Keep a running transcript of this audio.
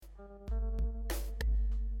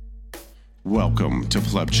Welcome to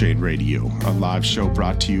Pleb Chain Radio, a live show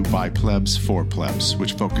brought to you by plebs for plebs,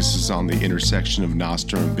 which focuses on the intersection of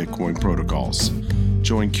Nostr and Bitcoin protocols.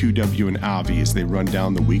 Join QW and Avi as they run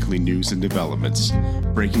down the weekly news and developments,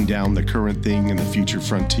 breaking down the current thing and the future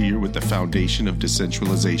frontier with the foundation of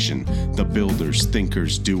decentralization, the builders,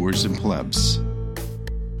 thinkers, doers, and plebs.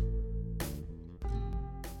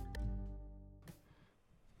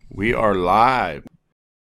 We are live.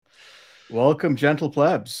 Welcome, gentle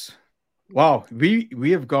plebs. Wow,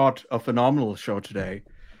 we have got a phenomenal show today.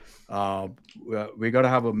 We're going to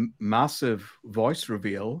have a massive voice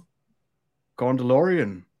reveal.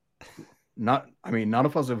 Condalorian. None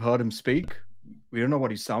of us have heard him speak. We don't know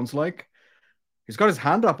what he sounds like. He's got his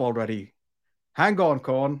hand up already. Hang on,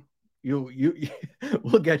 Con. You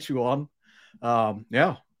we'll get you on.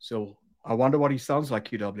 So I wonder what he sounds like,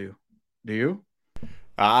 QW. Do you?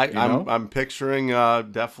 I'm picturing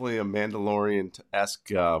definitely a Mandalorian-esque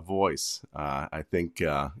voice. I think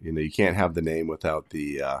you can't have the name without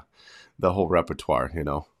the whole repertoire.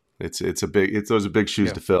 Those are big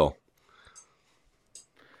shoes to fill.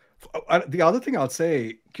 The other thing I'll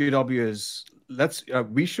say, QW, is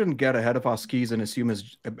we shouldn't get ahead of our skis and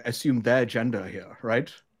assume their agenda here,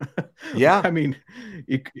 right? Yeah.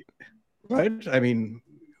 Right?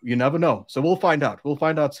 You never know. So we'll find out. We'll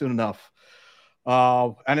find out soon enough.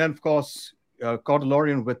 And then, of course,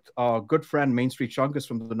 Condalorian with our good friend Main Street Chunkus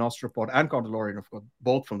from the Nostr Report and Condalorian, of course,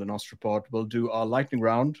 both from the Nostr Report, will do our lightning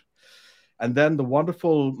round. And then the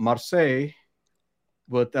wonderful Marce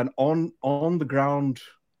with an on-the-ground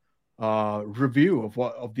review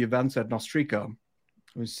of the events at Nostrica.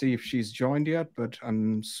 Let me see if she's joined yet, but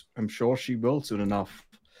I'm sure she will soon enough.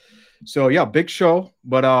 So, yeah, big show.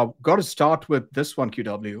 But got to start with this one,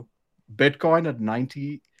 QW. Bitcoin at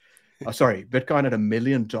Bitcoin at $1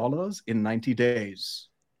 million in 90 days.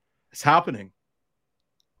 It's happening.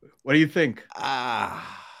 What do you think?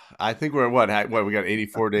 I think we're we got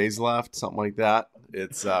 84 days left, something like that.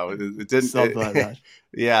 It's it didn't something like that.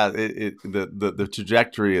 Yeah, the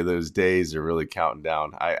trajectory of those days are really counting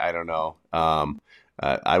down. I don't know.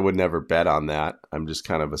 I would never bet on that. I'm just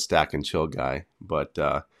kind of a stack and chill guy, but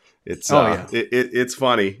it's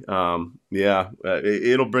funny.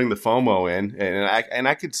 It'll bring the FOMO in, and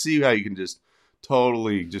I could see how you can just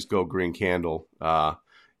totally just go green candle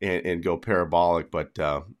and go parabolic. But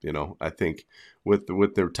I think with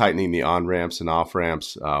the tightening the on ramps and off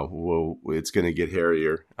ramps, it's going to get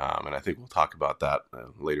hairier, and I think we'll talk about that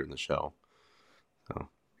later in the show. So,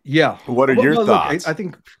 yeah. What are your thoughts? Look, I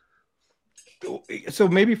think. So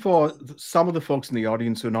maybe for some of the folks in the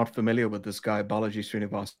audience who are not familiar with this guy, Balaji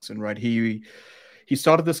Srinivasan, right? He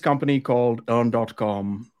started this company called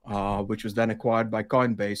Earn.com, which was then acquired by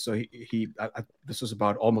Coinbase. So this was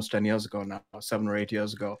about almost 10 years ago now, 7 or 8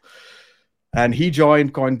 years ago. And he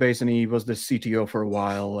joined Coinbase and he was the CTO for a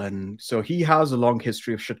while. And so he has a long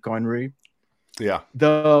history of shitcoinery. Yeah.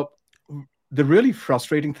 The really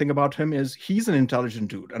frustrating thing about him is he's an intelligent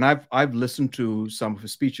dude. And I've listened to some of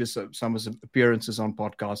his speeches, some of his appearances on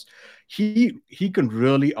podcasts. He can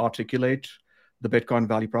really articulate the Bitcoin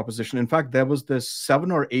value proposition. In fact, there was this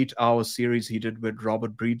 7 or 8 hour series he did with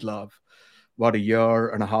Robert Breedlove about a year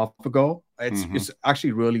and a half ago. It's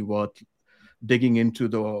actually really worth digging into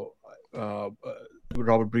the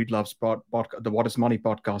Robert Breedlove's podcast, the What is Money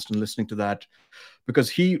podcast, and listening to that, because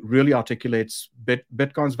he really articulates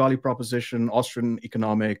Bitcoin's value proposition, Austrian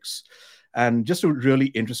economics, and just a really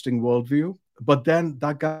interesting worldview. But then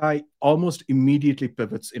that guy almost immediately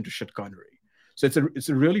pivots into shitcoinery. So it's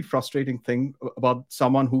a really frustrating thing about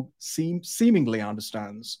someone who seemingly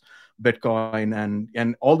understands Bitcoin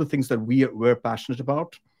and all the things that we're passionate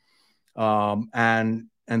about, and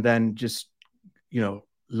then just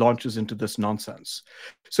launches into this nonsense.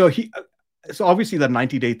 So obviously that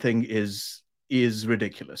 90-day thing is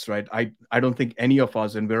ridiculous, right? I don't think any of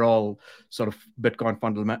us, and we're all sort of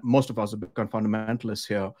most of us are Bitcoin fundamentalists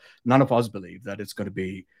here, none of us believe that it's going to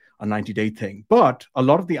be a 90-day thing. But a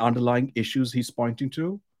lot of the underlying issues he's pointing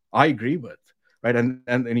to, I agree with, right?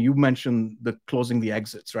 And you mentioned the closing the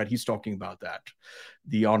exits, right? He's talking about that,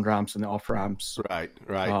 the on-ramps and the off-ramps. Right.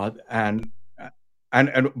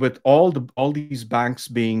 And with all these banks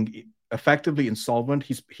being effectively insolvent,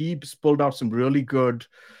 he's pulled out some really good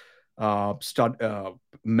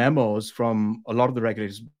memos from a lot of the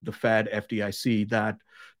regulators, the Fed, FDIC, that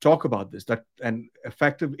talk about this, and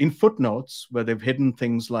effective in footnotes where they've hidden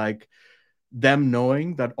things like them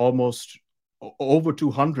knowing that almost over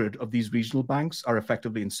 200 of these regional banks are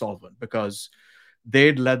effectively insolvent because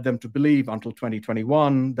they'd led them to believe until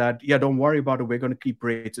 2021 that, don't worry about it, we're going to keep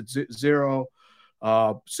rates at zero.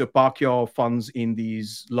 So park your funds in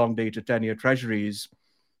these long-dated 10-year treasuries,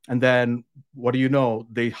 And then what do you know?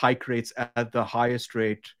 They hike rates at the highest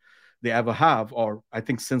rate they ever have, or I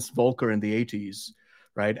think since Volcker in the 80s,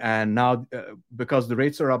 right? And now because the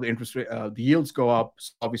rates are up, the interest rate, the yields go up,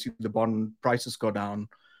 so obviously the bond prices go down.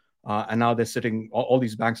 And now they're sitting, all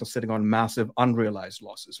these banks are sitting on massive unrealized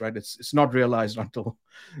losses, right? It's not realized until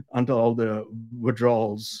all the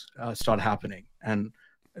withdrawals start happening. And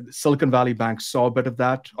Silicon Valley Bank saw a bit of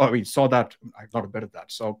that. Or I mean, saw that, not a bit of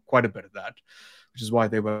that, saw quite a bit of that, which is why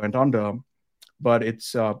they went under. But it's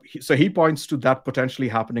so he points to that potentially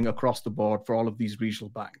happening across the board for all of these regional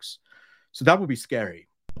banks. So that would be scary.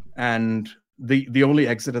 And the only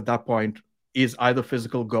exit at that point is either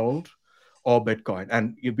physical gold or Bitcoin.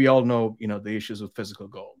 And we all know, the issues with physical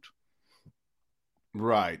gold.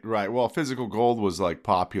 Right. Well, physical gold was like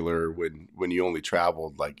popular when you only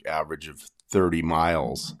traveled like average of 30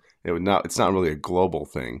 miles. It's not really a global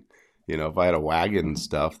thing. If I had a wagon and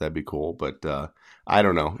stuff, that'd be cool. But I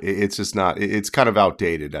don't know. It's just not. It's kind of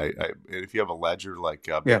outdated. If you have a ledger like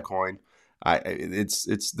Bitcoin,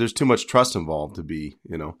 there's too much trust involved to be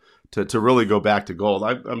to really go back to gold.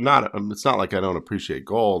 It's not like I don't appreciate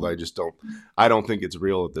gold. I don't think it's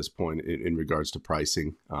real at this point in regards to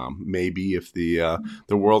pricing. Maybe if the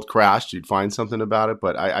world crashed, you'd find something about it.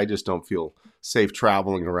 But I just don't feel safe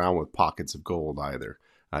traveling around with pockets of gold either.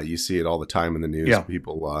 You see it all the time in the news. Yeah.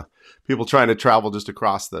 People trying to travel just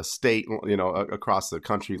across the state, across the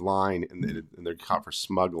country line, and they're caught for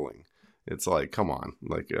smuggling. It's like, come on,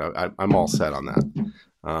 like I'm all set on that.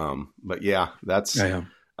 But yeah, that's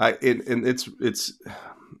it's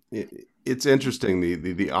interesting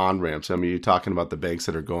the on ramps. I mean, you're talking about the banks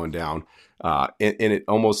that are going down, and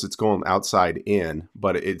it's going outside in.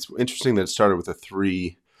 But it's interesting that it started with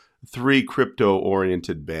three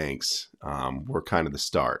crypto-oriented banks were kind of the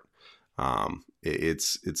start.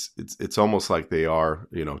 It's almost like they are,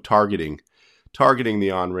 targeting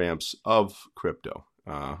the on-ramps of crypto.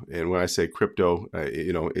 And when I say crypto,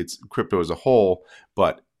 it's crypto as a whole,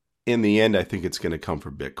 but in the end, I think it's going to come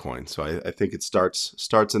for Bitcoin. So I think it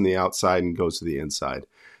starts in the outside and goes to the inside.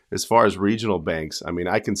 As far as regional banks, I mean,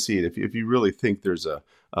 I can see it. If you really think there's a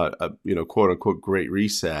quote unquote great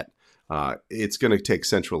reset, it's going to take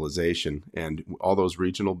centralization, and all those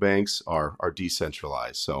regional banks are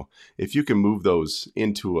decentralized. So if you can move those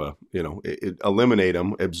into eliminate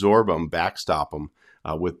them, absorb them, backstop them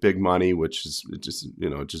with big money, which is just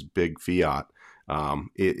big fiat,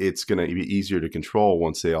 it's going to be easier to control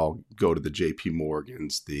once they all go to the JP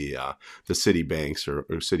Morgans, the Citibanks or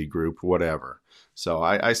Citigroup, whatever. So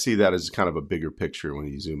I see that as kind of a bigger picture when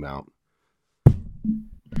you zoom out.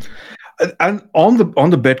 And on the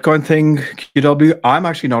Bitcoin thing, QW, I'm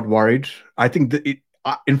actually not worried. I think that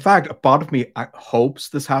in fact, a part of me hopes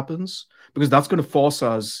this happens, because that's going to force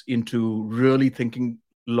us into really thinking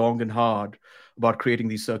long and hard about creating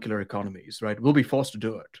these circular economies, right? We'll be forced to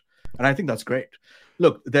do it. And I think that's great.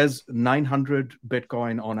 Look, there's 900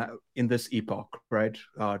 Bitcoin in this epoch, right?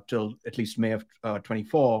 Till at least May of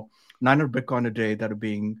 24, 900 Bitcoin a day that are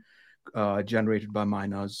being generated by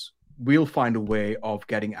miners. We'll find a way of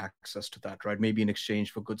getting access to that, right? Maybe in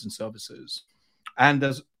exchange for goods and services. And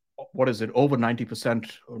there's, over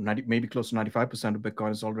 90% or maybe close to 95% of Bitcoin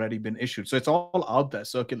has already been issued. So it's all out there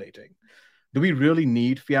circulating. Do we really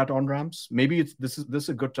need fiat on-ramps? Maybe this is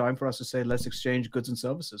a good time for us to say, let's exchange goods and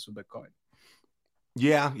services for Bitcoin.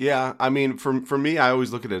 Yeah. I mean, for me, I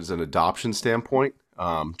always look at it as an adoption standpoint.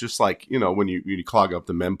 Just like, when you clog up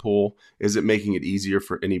the mempool, is it making it easier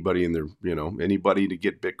for anybody anybody to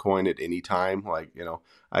get Bitcoin at any time? Like,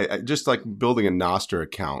 I just like building a Nostr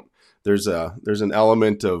account. There's an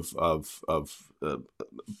element of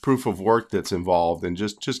proof of work that's involved in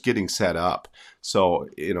just getting set up. So,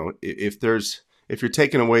 if you're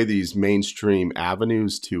taking away these mainstream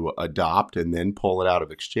avenues to adopt and then pull it out of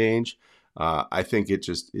exchange, I think it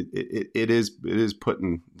is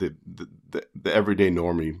putting the everyday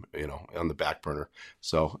normie, on the back burner.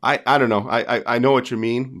 So I don't know. I know what you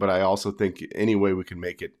mean, but I also think any way we can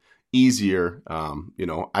make it easier.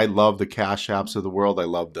 I love the Cash Apps of the world. I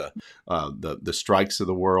love the Strikes of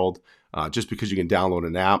the world. Just because you can download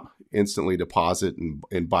an app, instantly deposit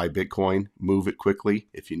and buy Bitcoin, move it quickly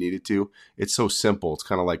if you needed to. It's so simple. It's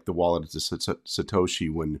kind of like the wallet of Satoshi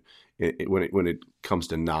when it comes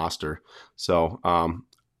to Nostr. So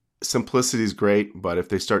simplicity is great, but if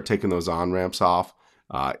they start taking those on ramps off,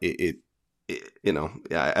 I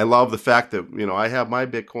love the fact that I have my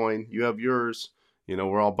Bitcoin, you have yours.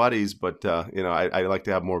 We're all buddies, but I like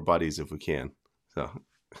to have more buddies if we can. So.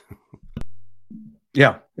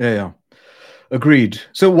 Yeah. Agreed.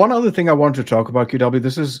 So one other thing I want to talk about, QW,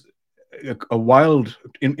 this is a wild,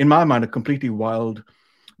 in my mind, a completely wild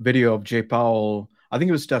video of Jay Powell. I think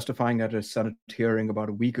he was testifying at a Senate hearing about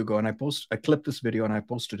a week ago, and I clipped this video and I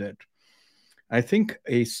posted it. I think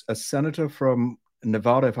a senator from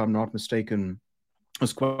Nevada, if I'm not mistaken,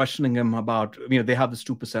 was questioning him about, they have this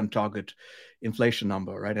 2% target inflation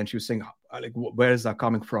number, right? And she was saying, like, where is that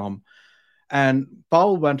coming from? And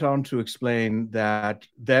Powell went on to explain that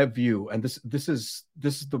their view, and this is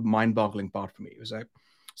the mind-boggling part for me. It was like,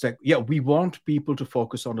 it's like, yeah, we want people to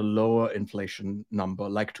focus on a lower inflation number,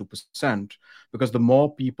 like 2%, because the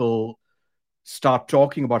more people start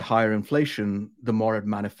talking about higher inflation, the more it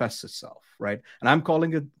manifests itself, right? And I'm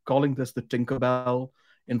calling this the Tinkerbell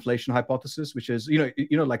inflation hypothesis, which is,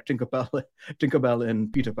 like Tinkerbell in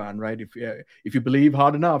Peter Pan, right? If you believe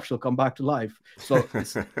hard enough, she'll come back to life. So,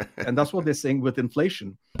 and that's what they're saying with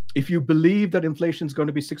inflation. If you believe that inflation is going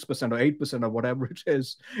to be 6% or 8% or whatever it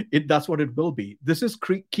is, that's what it will be. This is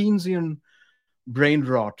Keynesian brain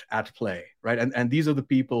rot at play, right? And these are the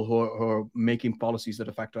people who are making policies that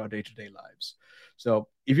affect our day-to-day lives. So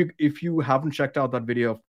if you haven't checked out that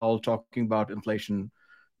video of Paul talking about inflation,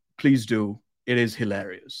 please do. It is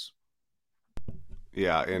hilarious.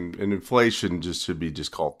 Yeah, and inflation just should be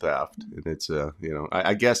just called theft. And it's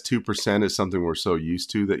I guess 2% is something we're so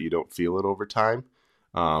used to that you don't feel it over time.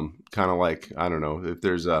 Kind of like, I don't know, if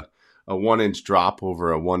there's a 1-inch drop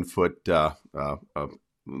over a 1 foot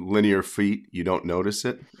linear feet, you don't notice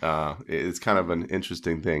it. It's kind of an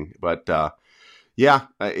interesting thing, but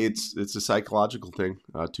it's a psychological thing.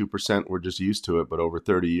 2%, we're just used to it, but over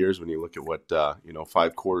 30 years, when you look at what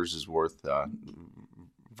 5 quarters is worth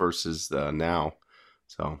versus now,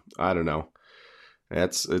 so I don't know.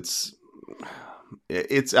 It's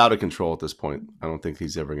out of control at this point. I don't think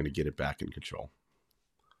he's ever going to get it back in control.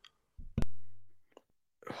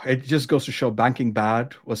 It just goes to show banking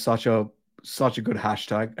bad was such a good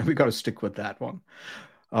hashtag, and we got to stick with that one.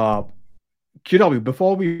 QW,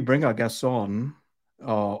 before we bring our guests on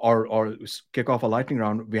or kick off a lightning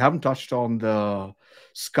round, we haven't touched on the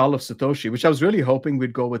skull of Satoshi, which I was really hoping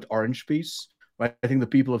we'd go with orange piece. Right? I think the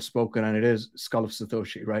people have spoken, and it is skull of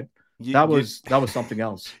Satoshi, right? That was something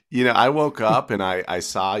else. I woke up and I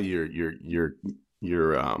saw your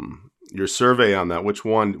survey on that. Which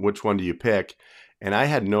one do you pick? And I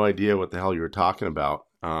had no idea what the hell you were talking about.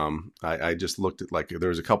 I just looked at, like, there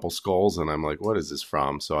was a couple skulls, and I'm like, what is this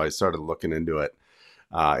from? So I started looking into it.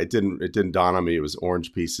 It didn't dawn on me it was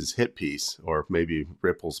Orange Piece's hit piece, or maybe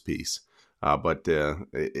Ripple's piece. But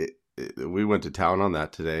we went to town on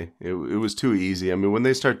that today. It was too easy. I mean, when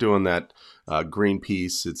they start doing that green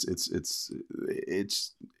piece,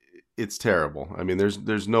 it's terrible. I mean,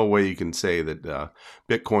 there's no way you can say that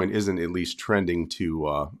Bitcoin isn't at least trending to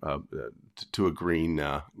a green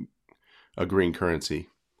currency.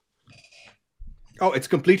 Oh, it's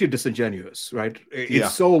completely disingenuous, right?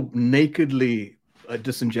 It's so nakedly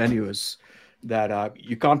disingenuous that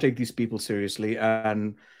you can't take these people seriously.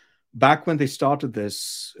 And back when they started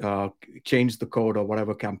this, change the code or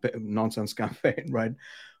whatever nonsense campaign, right?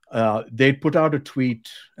 They put out a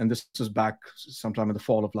tweet, and this was back sometime in the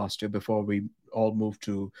fall of last year before we all moved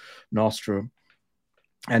to Nostr.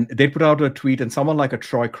 And they put out a tweet, and someone like a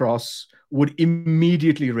Troy Cross would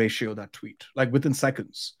immediately ratio that tweet, like within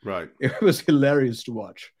seconds. Right. It was hilarious to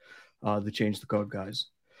watch the change the code guys.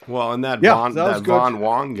 Well, and that Von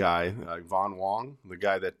Wong guy, Von Wong, the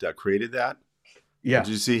guy that created that. Yeah.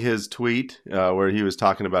 Did you see his tweet where he was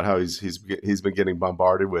talking about how he's been getting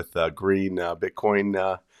bombarded with green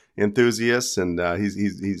Bitcoin enthusiasts, and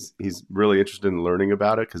he's really interested in learning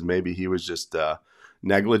about it because maybe he was just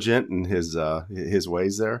negligent in his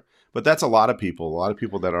ways there. But that's a lot of people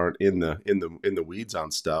that aren't in the weeds on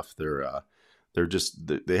stuff.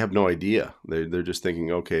 They have no idea. They're just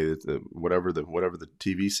thinking, okay, whatever the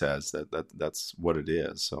TV says, that's what it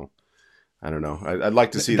is. So I don't know. I'd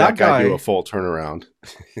like to see that guy do a full turnaround.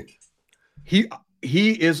 He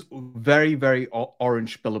is very, very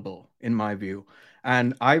orange pillable in my view,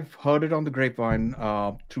 and I've heard it on the grapevine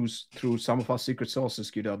through some of our secret sources,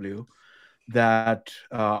 QW, that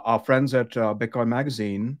our friends at Bitcoin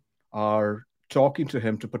Magazine are talking to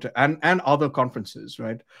him and other conferences,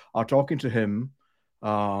 right, are talking to him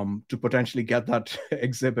to potentially get that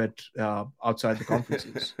exhibit outside the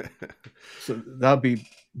conferences. So that'd be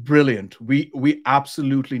brilliant. We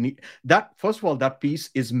absolutely need that. First of all, that piece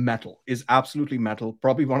is absolutely metal.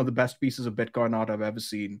 Probably one of the best pieces of Bitcoin art I've ever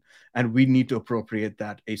seen. And we need to appropriate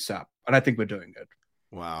that ASAP. And I think we're doing it.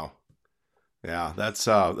 Wow. Yeah, that's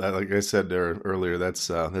like I said there earlier, that's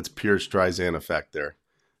pure Streisand effect there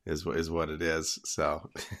is what it is. So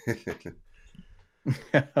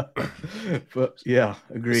but yeah,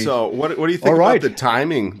 agreed. So what do you think about the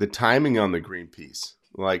timing on the green piece?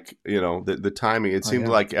 Like, the timing, it seems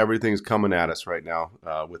like everything's coming at us right now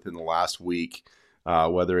within the last week,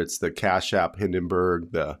 whether it's the Cash App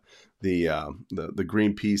Hindenburg, the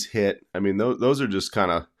Greenpeace hit. I mean, those are just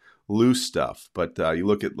kind of loose stuff. But you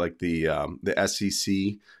look at like the SEC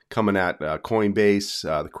coming at Coinbase,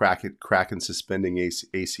 the Kraken suspending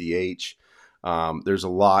ACH. There's a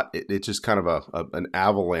lot. It's just kind of an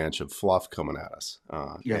avalanche of fluff coming at us.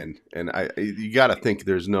 And you got to think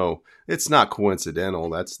it's not coincidental.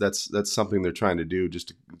 That's something they're trying to do just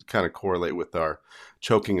to kind of correlate with our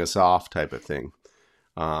choking us off type of thing.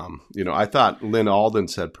 I thought Lynn Alden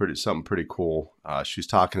said something pretty cool. She was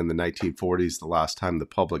talking in the 1940s, the last time the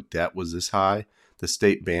public debt was this high, the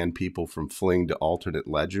state banned people from fleeing to alternate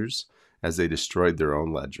ledgers as they destroyed their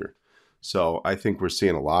own ledger. So I think we're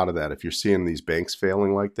seeing a lot of that. If you're seeing these banks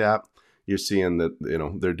failing like that, you're seeing that,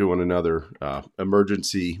 they're doing another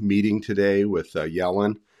emergency meeting today with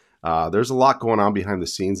Yellen. There's a lot going on behind the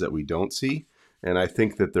scenes that we don't see. And I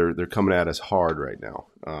think that they're coming at us hard right now.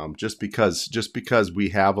 Just because we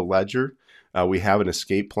have a ledger, we have an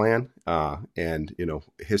escape plan, and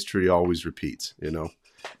history always repeats.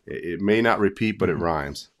 It may not repeat, but it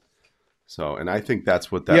rhymes. So, and I think that's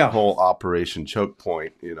what that whole Operation Choke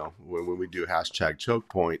Point. When we do hashtag Choke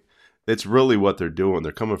Point, it's really what they're doing.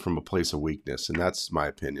 They're coming from a place of weakness, and that's my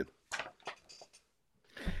opinion.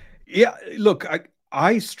 Yeah, look,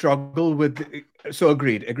 I struggle with. So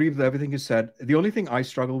agree with everything you said. The only thing I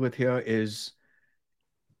struggle with here is,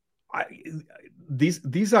 these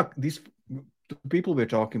people we're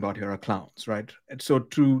talking about here are clowns, right? And so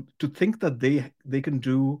to think that they can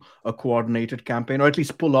do a coordinated campaign, or at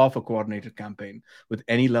least pull off a coordinated campaign with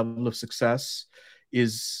any level of success,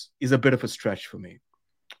 is a bit of a stretch for me.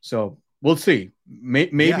 So we'll see.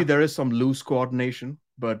 Maybe there is some loose coordination,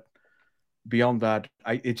 but beyond that,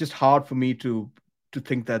 it's just hard for me to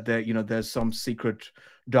think that there's some secret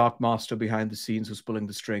dark master behind the scenes who's pulling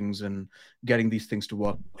the strings and getting these things to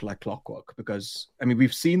work like clockwork. Because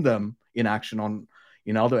we've seen them in action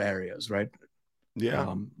in other areas, right?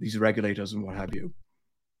 Yeah, these regulators and what have you.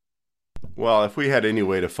 Well, if we had any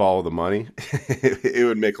way to follow the money, it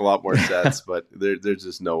would make a lot more sense. But there's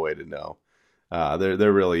just no way to know.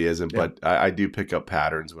 There really isn't. Yeah. But I do pick up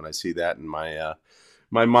patterns when I see that, and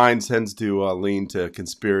my mind tends to lean to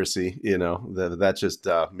conspiracy. That's just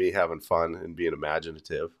me having fun and being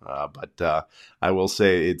imaginative. But I will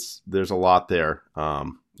say there's a lot there.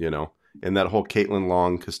 And that whole Caitlin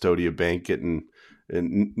Long Custodia Bank getting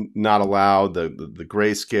not allowed, the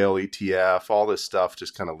grayscale ETF, all this stuff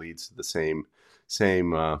just kind of leads to the same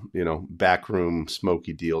backroom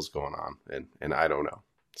smoky deals going on, and I don't know.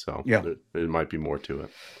 So there might be more to it.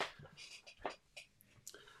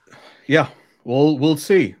 Yeah. Well, we'll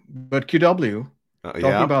see. But QW, talking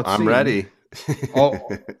about I'm ready. Oh,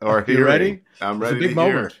 or you ready? I'm ready. It's a big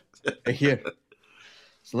moment. Here.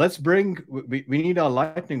 So let's we need our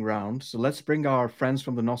lightning round. So let's bring our friends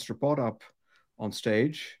from the Nostr Report up on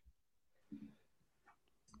stage.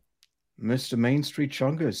 Mr. Main Street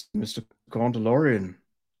Chungus, Mr. Condalorian.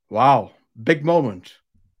 Wow, big moment.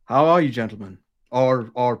 How are you, gentlemen?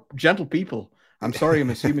 Or gentle people? I'm sorry,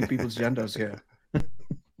 I'm assuming people's genders here.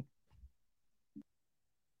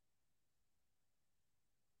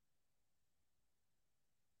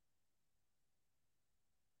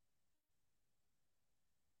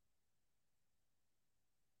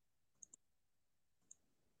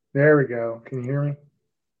 There we go. Can you hear me?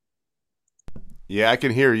 Yeah, I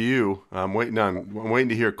can hear you. I'm waiting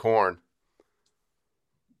to hear Corn.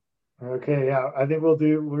 Okay, yeah. I think we're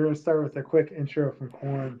going to start with a quick intro from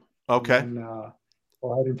Corn. Okay. And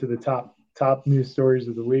we'll head into the top news stories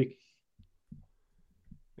of the week.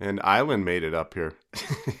 And Island made it up here.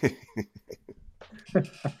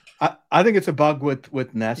 I think it's a bug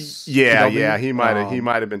with Ness. Yeah. He might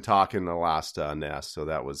have been talking the last Ness, so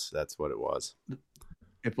that's what it was.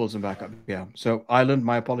 It pulls him back up. Yeah. So Island,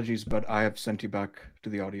 my apologies, but I have sent you back to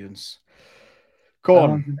the audience.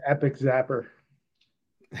 Corn. An epic zapper.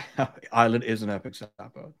 Island is an epic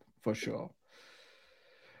zapper for sure.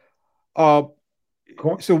 Corn,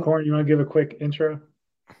 you want to give a quick intro?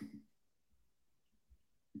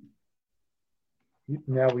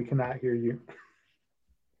 No, we cannot hear you.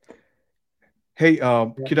 Hey,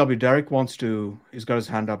 QW, Derek he's got his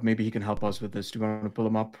hand up. Maybe he can help us with this. Do you want to pull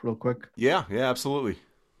him up real quick? Yeah, absolutely.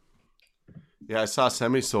 Yeah, I saw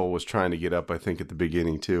Semisoul was trying to get up, I think, at the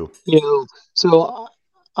beginning too. So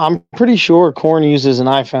I'm pretty sure Corn uses an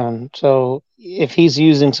iPhone. So if he's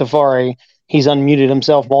using Safari, he's unmuted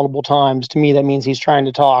himself multiple times. To me, that means he's trying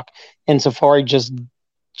to talk, and Safari just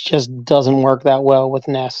doesn't work that well with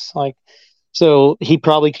Ness. So he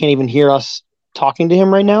probably can't even hear us talking to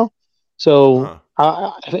him right now. So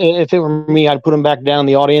If it were me, I'd put him back down in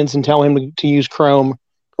the audience and tell him to use Chrome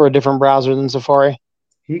or a different browser than Safari.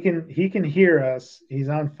 He can hear us. He's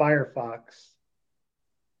on Firefox.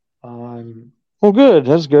 Well, good.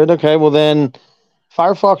 That's good. Okay. Well, then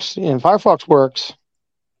Firefox works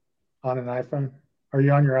on an iPhone. Are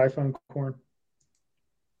you on your iPhone, Corn?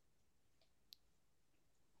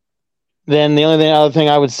 Then the only other thing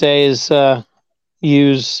I would say is try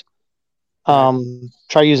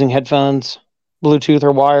using headphones, Bluetooth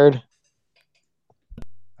or wired.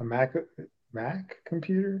 A Mac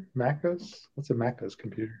computer? MacOS? What's a MacOS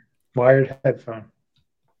computer? Wired headphone.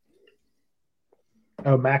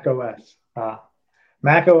 Oh, Mac OS.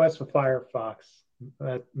 Mac OS with Firefox.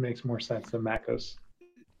 That makes more sense than MacOS.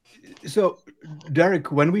 So,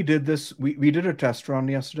 Derek, when we did this, we did a test run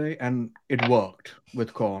yesterday, and it worked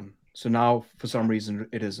with Corn. So now, for some reason,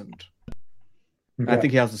 it isn't. Okay. I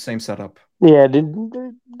think he has the same setup. Yeah,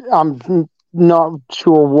 I'm not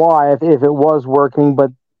sure why, if it was working,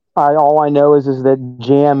 but all I know is that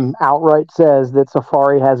Jam outright says that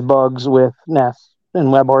Safari has bugs with Nest and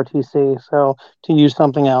WebRTC, so to use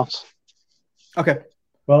something else. Okay.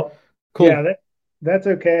 Well, cool. Yeah, that's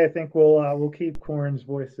okay. I think we'll keep Corn's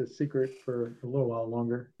voice a secret for a little while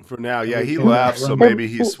longer. For now, yeah, he left, so maybe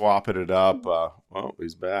he's swapping it up. Well,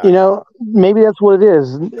 he's back. Maybe that's what it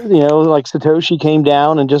is. Like Satoshi came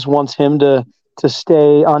down and just wants him to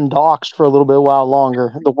stay undoxed for a little bit while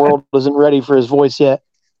longer. The world isn't ready for his voice yet.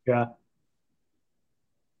 Yeah.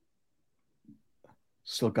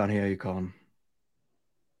 Still can't hear you, Colin.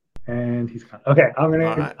 And he's gone. Okay, I'm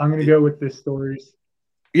gonna go with the stories.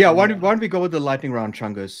 Yeah, why don't we go with the lightning round,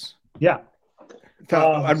 Chungus? Yeah.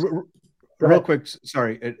 Real quick,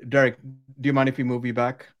 sorry, Derek, do you mind if we move you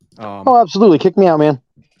back? Absolutely. Kick me out, man.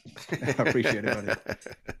 I appreciate it, buddy.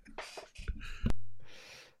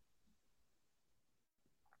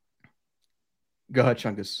 Go ahead,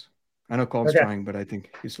 Chungus. I know Colin's trying, but I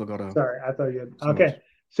think he's still got a... Sorry, I thought you had... Okay,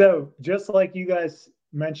 so just like you guys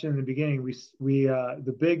mentioned in the beginning, we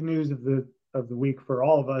the big news of the week for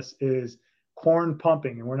all of us is Corn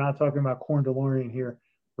pumping, and we're not talking about Corn DeLorean here.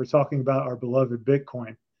 We're talking about our beloved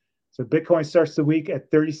Bitcoin. So Bitcoin starts the week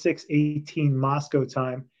at 36:18 Moscow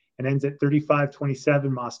time and ends at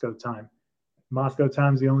 35:27 Moscow time. Moscow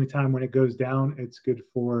time is the only time when it goes down. It's good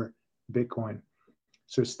for Bitcoin.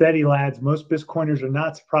 So steady, lads. Most Bitcoiners are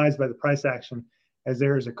not surprised by the price action, as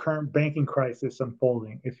there is a current banking crisis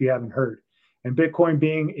unfolding, if you haven't heard. And Bitcoin,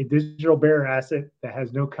 being a digital bearer asset that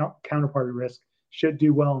has no counterparty risk, should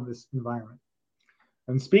do well in this environment.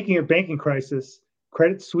 And speaking of banking crisis,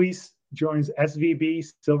 Credit Suisse joins SVB,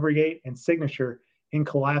 Silvergate, and Signature in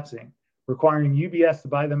collapsing, requiring UBS to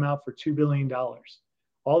buy them out for $2 billion.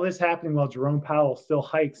 All this happening while Jerome Powell still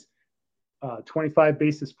hikes 25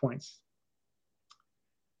 basis points.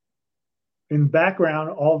 In the background,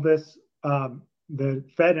 all this, the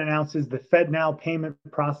Fed announces the FedNow payment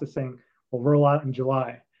processing will roll out in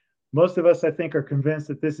July. Most of us, I think, are convinced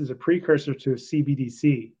that this is a precursor to a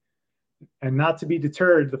CBDC. And not to be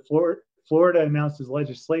deterred, Florida announces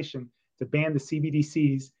legislation to ban the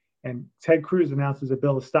CBDCs, and Ted Cruz announces a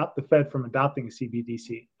bill to stop the Fed from adopting a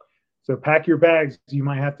CBDC. So pack your bags. You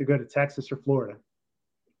might have to go to Texas or Florida.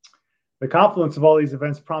 The confluence of all these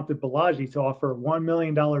events prompted Balaji to offer a $1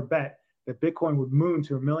 million bet that Bitcoin would moon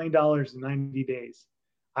to $1 million in 90 days.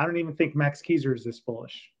 I don't even think Max Keiser is this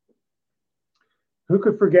bullish. Who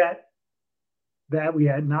could forget that we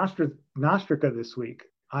had Nostrica this week?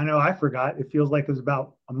 I know I forgot. It feels like it was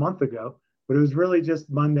about a month ago, but it was really just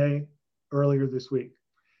Monday earlier this week.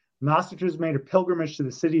 Nostrica's made a pilgrimage to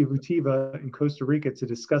the city of Utiva in Costa Rica to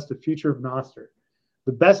discuss the future of Nostr.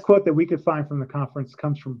 The best quote that we could find from the conference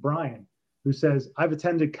comes from Brian, who says, "I've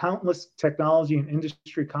attended countless technology and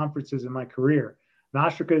industry conferences in my career.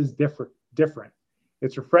 Nostrica is different.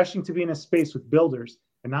 It's refreshing to be in a space with builders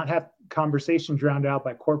and not have conversation drowned out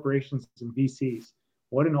by corporations and VCs.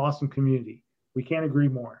 What an awesome community. We can't agree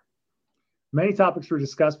more." Many topics were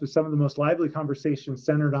discussed, but some of the most lively conversations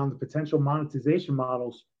centered on the potential monetization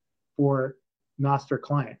models for Nostr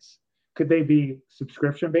clients. Could they be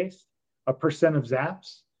subscription-based, a percent of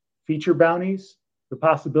zaps, feature bounties? The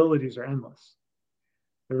possibilities are endless.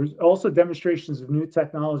 There was also demonstrations of new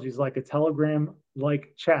technologies like a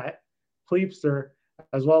Telegram-like chat, Plebster,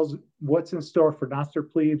 as well as what's in store for Nostr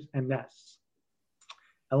Plebs and Nests.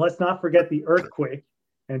 And let's not forget the earthquake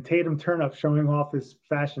and Tatum Turnup showing off his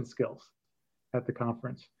fashion skills at the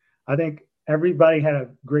conference. I think everybody had a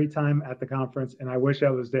great time at the conference, and I wish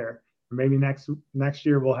I was there. Maybe next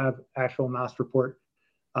year we'll have actual Nostr Report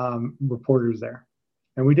reporters there.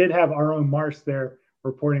 And we did have our own Marce there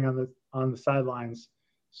reporting on the sidelines.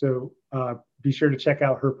 So be sure to check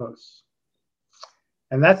out her posts.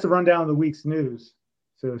 And that's the rundown of the week's news.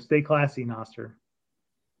 So stay classy, Nostr.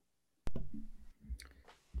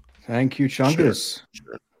 Thank you, Chungus.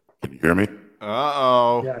 Sure. Can you hear me?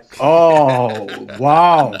 Uh-oh. Yes. Oh,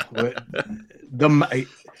 wow.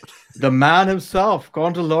 The man himself,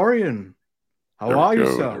 Condalorian. How are you,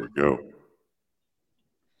 sir? There we go.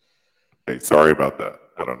 Hey, sorry about that.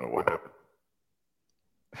 I don't know what happened.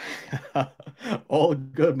 All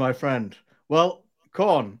good, my friend. Well,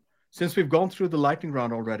 Con, since we've gone through the lightning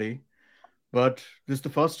round already, but this is the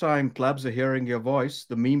first time plebs are hearing your voice,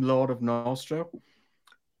 the meme lord of Nostr.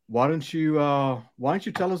 Why don't you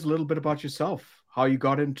tell us a little bit about yourself? How you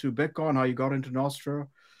got into Bitcoin, how you got into Nostr,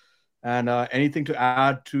 and anything to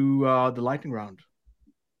add to the lightning round?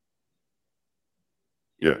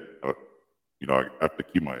 Yeah, I have to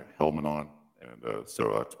keep my helmet on, and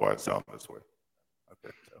so that's why I sound this way.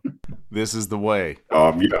 Okay. So. This is the way.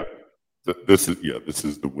 Yeah. This is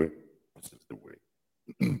the way. This is the way.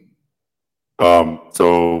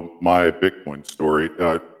 So my Bitcoin story,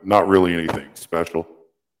 not really anything special.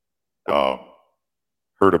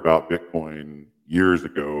 Heard about Bitcoin years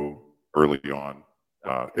ago, early on.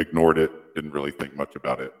 Ignored it. Didn't really think much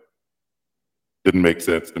about it. Didn't make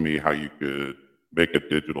sense to me how you could make a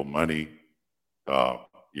digital money.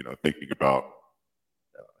 Thinking about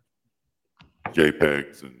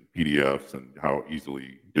JPEGs and PDFs and how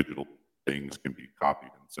easily digital things can be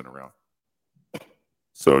copied and sent around.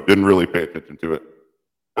 So didn't really pay attention to it.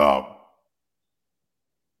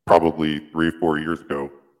 Probably 3 or 4 years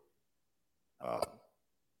ago.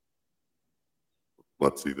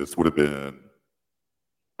 Let's see, this would have been,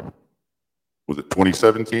 was it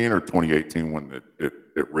 2017 or 2018 when it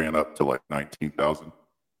ran up to like 19,000?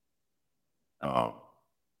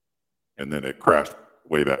 And then it crashed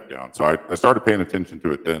way back down. So I started paying attention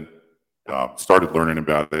to it then, started learning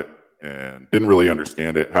about it, and didn't really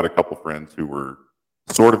understand it. Had a couple friends who were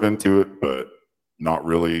sort of into it, but not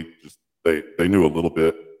really. Just they knew a little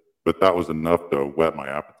bit, but that was enough to whet my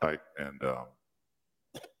appetite, and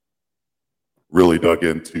really dug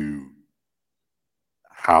into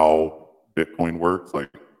how Bitcoin works.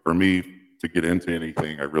 Like for me to get into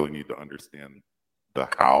anything, I really need to understand the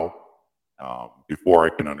how before I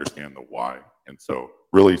can understand the why. And so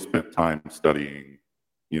really spent time studying,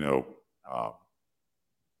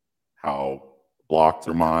 how blocks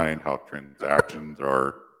are mined, how transactions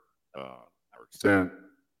are sent,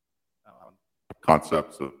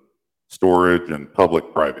 concepts of storage and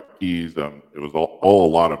public-private keys. It was all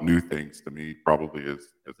a lot of new things to me, probably as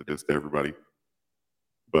it is to everybody.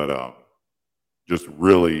 But just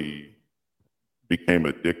really became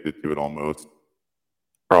addicted to it almost.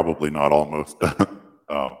 Probably not almost.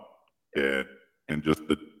 And just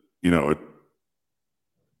the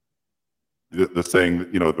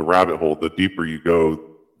saying, the rabbit hole, the deeper you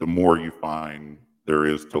go, the more you find there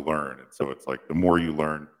is to learn. And so it's like the more you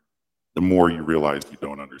learn, the more you realize you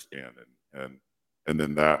don't understand. And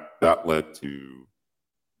then that led to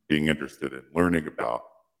being interested in learning about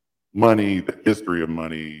money, the history of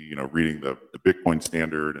money, reading the Bitcoin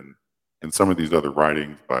Standard and some of these other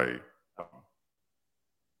writings by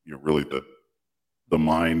really the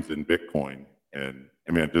minds in Bitcoin. And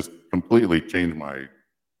I mean, it just completely changed my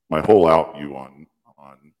whole outview on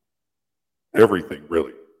everything,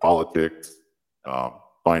 really. Politics,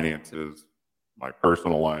 finances, my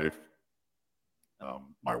personal life,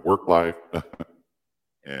 my work life.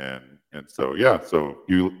 and so, yeah, so a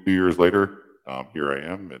few years later, here I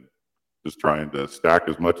am, and just trying to stack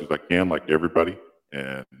as much as I can, like everybody,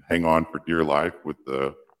 and hang on for dear life with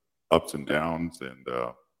the ups and downs, and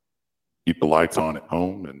keep the lights on at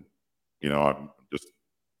home. And I'm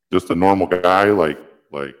just a normal guy, like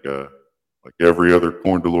every other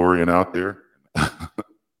corn DeLorean out there.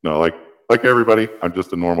 No, like everybody, I'm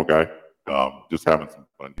just a normal guy, just having some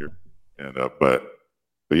fun here. And but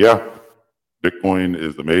yeah, Bitcoin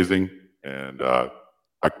is amazing, and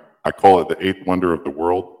I call it the eighth wonder of the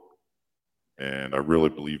world, and I really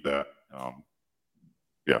believe that.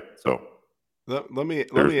 Yeah, so Let me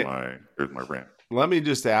there's my rant. Let me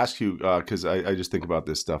just ask you, because I just think about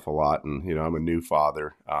this stuff a lot, and I'm a new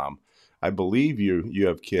father. I believe you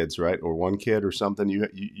have kids, right, or one kid or something.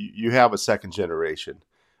 You have a second generation.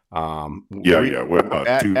 Two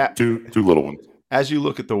little ones. As you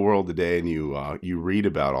look at the world today, and you read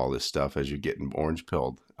about all this stuff as you're getting orange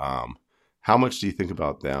pilled, how much do you think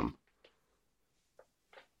about them?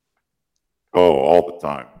 Oh, all the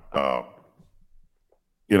time.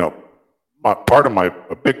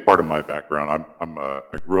 A big part of my background. I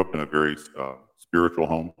grew up in a very spiritual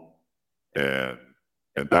home, and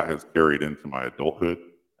that has carried into my adulthood.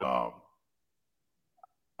 I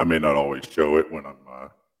may not always show it when I'm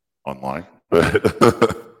online,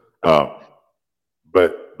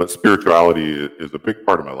 but spirituality is a big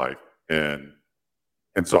part of my life, and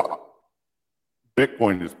so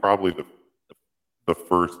Bitcoin is probably the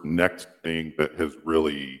first next thing that has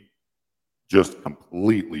really just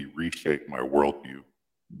completely reshaped my worldview,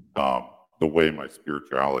 the way my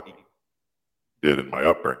spirituality did in my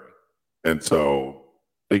upbringing. And so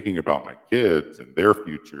thinking about my kids and their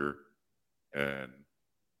future, and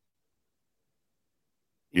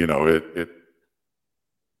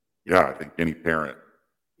I think any parent,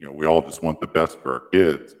 we all just want the best for our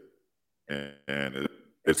kids. And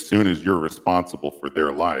as soon as you're responsible for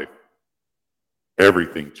their life,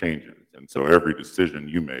 everything changes. And so every decision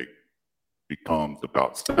you make becomes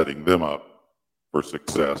about setting them up for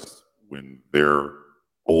success when they're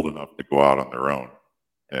old enough to go out on their own.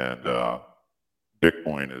 And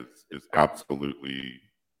Bitcoin is absolutely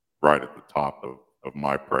right at the top of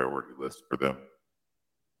my priority list for them.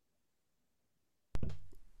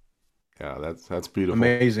 Yeah, that's beautiful.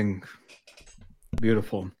 Amazing.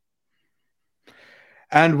 Beautiful.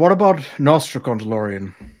 And what about Nostr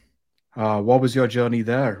Controlorian? What was your journey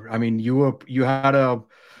there? I mean, you had a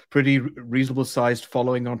pretty reasonable sized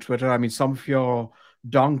following on Twitter. I mean, some of your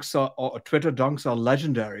Twitter dunks are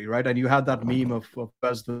legendary, right? And you had that meme of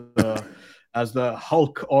as the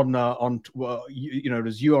Hulk on it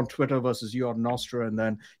was you on Twitter versus you on Nostr, and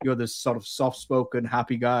then you're this sort of soft spoken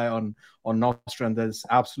happy guy on Nostr, and this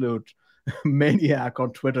absolute maniac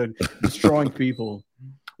on Twitter destroying people.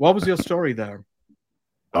 What was your story there?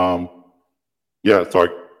 So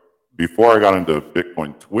before I got into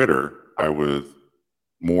Bitcoin Twitter, I was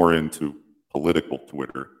more into political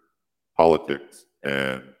Twitter, politics,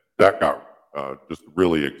 and that got just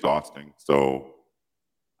really exhausting. So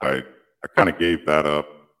I kind of gave that up,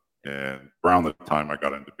 and around the time I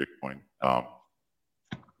got into Bitcoin,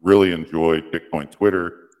 really enjoyed Bitcoin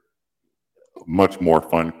Twitter. Much more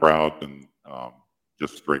fun crowd than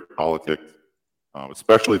just straight politics,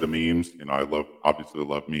 especially the memes. I obviously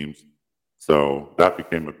love memes. So that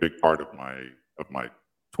became a big part of my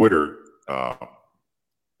Twitter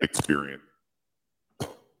experience.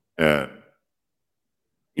 And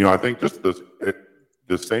I think just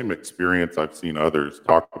the same experience I've seen others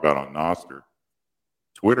talk about on Nostr,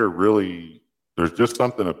 Twitter really, there's just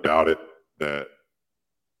something about it that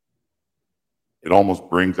it almost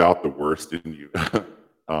brings out the worst in you.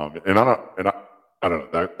 And I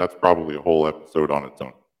don't know, that's probably a whole episode on its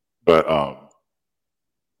own. But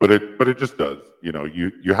it just does.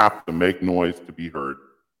 You have to make noise to be heard.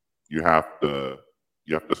 You have to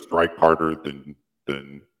strike harder than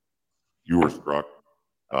you were struck.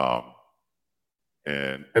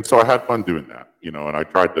 And so I had fun doing that, and I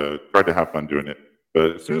tried to have fun doing it.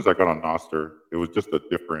 But as soon as I got on Nostr, it was just a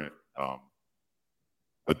different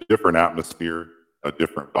atmosphere, a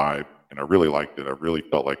different vibe, and I really liked it. I really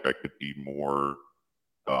felt like I could be more,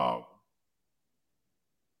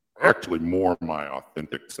 actually more my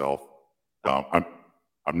authentic self. I'm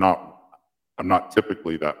not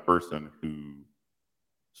typically that person who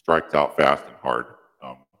strikes out fast and hard.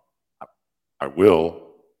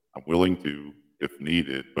 I'm willing to if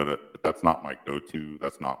needed, but that's not my go-to.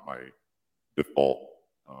 That's not my default.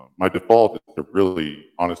 My default is to really,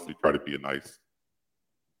 honestly, try to be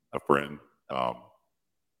a friend.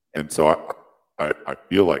 And so I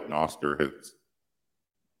feel like Nostr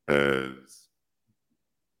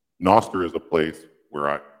Nostr is a place where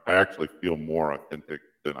I actually feel more authentic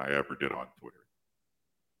than I ever did on Twitter.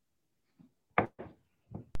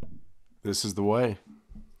 This is the way.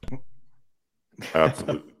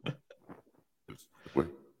 Absolutely.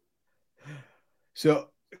 So,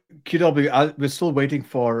 QW, we're still waiting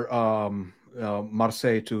for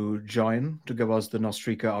Marce to join to give us the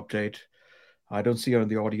Nostrica update. I don't see her in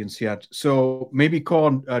the audience yet. So maybe,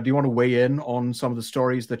 Korn, do you want to weigh in on some of the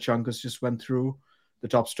stories that Chungus just went through, the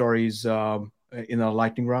top stories in our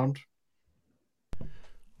lightning round?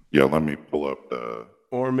 Yeah, let me pull up the...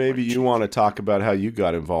 Or maybe you want to talk about how you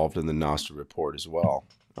got involved in the Nostr Report as well,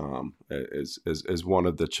 as one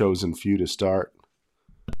of the chosen few to start.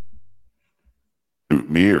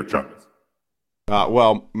 Me or Chungus?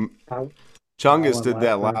 Chungus did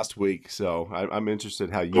that last week, so I'm interested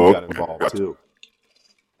how you got involved too.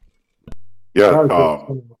 Yeah.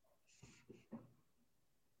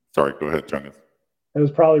 Sorry, go ahead, Chungus. It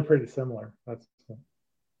was probably pretty similar.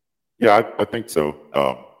 Yeah, I think so.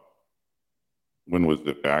 When was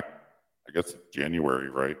it back? I guess January,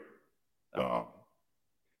 right?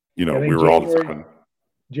 We were all talking.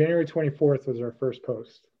 January 24th was our first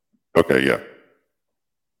post. Okay, yeah.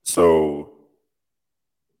 So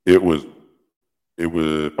it was,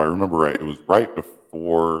 if I remember right, it was right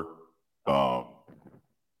before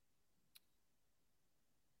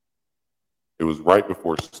it was right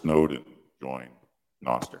before Snowden joined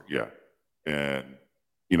Nostr. Yeah. And,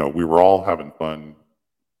 we were all having fun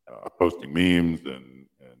posting memes and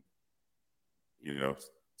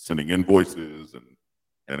sending invoices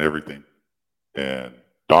and everything. And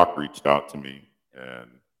Doc reached out to me and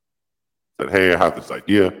said, "Hey, I have this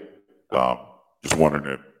idea. Just wondering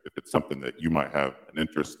if it's something that you might have an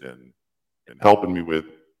interest in helping me with."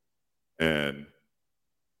 And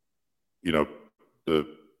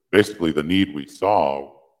basically the need we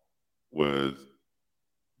saw was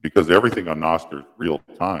because everything on Nostr is real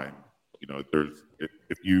time.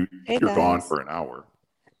 If you're gone for an hour.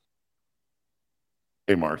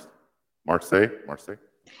 Hey, Marce.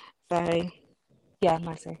 Sorry. Yeah,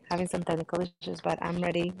 Marce. Having some technical issues, but I'm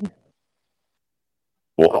ready.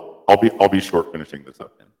 Well, I'll be short finishing this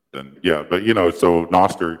up then. Yeah, but so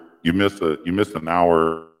Nostr, you miss an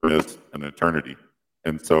hour, miss an eternity,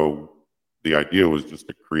 and so the idea was just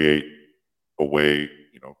to create a way,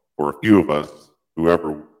 for a few of us,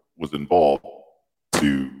 whoever was involved,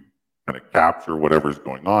 to kind of capture whatever's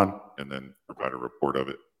going on and then provide a report of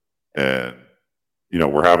it. And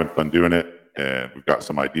we're having fun doing it, and we've got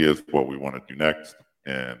some ideas what we want to do next,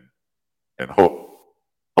 and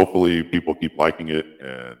hopefully people keep liking it,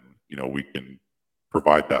 and we can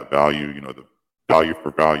provide that value, the value for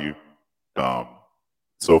value.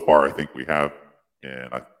 So far, I think we have,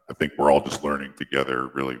 and I think we're all just learning together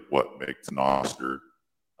really what makes Nostr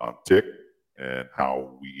tick and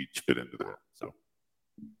how we each fit into that. So.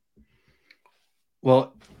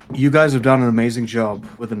 Well, you guys have done an amazing job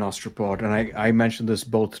with the Nostr Report, and I mentioned this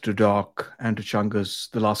both to Doc and to Chungus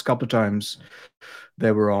the last couple of times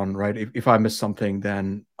they were on, right? If I miss something,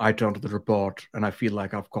 then I turn to the report and I feel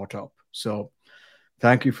like I've caught up. So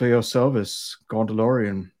thank you for your service,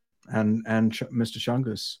 Gondalorian and Mr.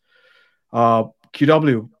 Chungus.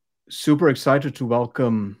 QW, super excited to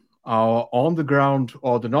welcome our on-the-ground,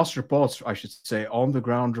 or the Nostr Reports, I should say,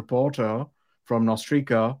 on-the-ground reporter from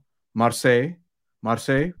Nostrica, Marce.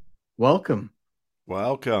 Marce, welcome.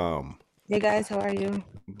 Welcome. Hey guys, how are you?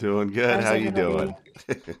 Doing good. How's How you everybody?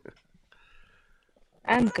 doing?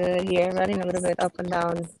 I'm good here, running a little bit up and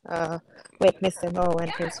down with Mr. Mo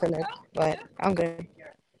and Prince Philip, but I'm good.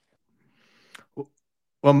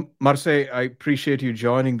 Well, Marce, I appreciate you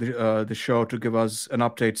joining the show to give us an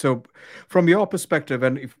update. So, from your perspective,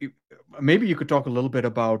 and if maybe you could talk a little bit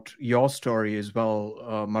about your story as well,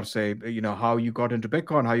 Marce. How you got into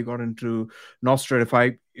Bitcoin, how you got into Nostr.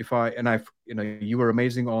 You were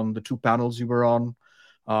amazing on the two panels you were on,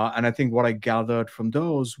 and I think what I gathered from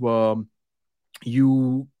those were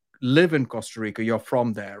you live in Costa Rica. You're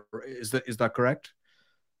from there. Is that correct?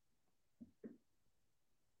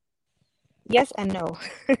 Yes and no.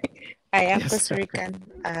 I am Yes. Costa Rican.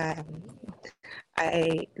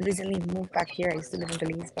 I recently moved back here. I used to live in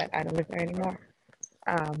Belize, but I don't live there anymore.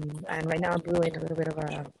 And right now I'm doing a little bit of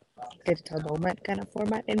a digital nomad kind of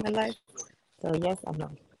format in my life. So yes and no.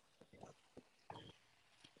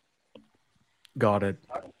 Got it.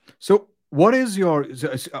 So what is are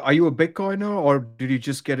you a Bitcoiner, or did you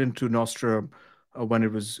just get into Nostr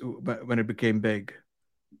when it became big?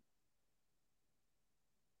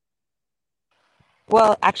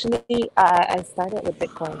 Well, actually, I started with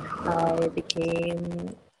Bitcoin.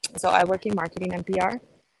 I work in marketing and PR,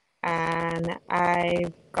 and I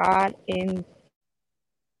got in.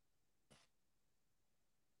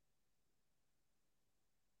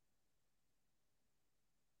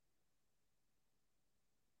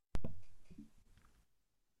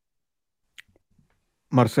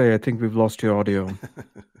 Marce, I think we've lost your audio.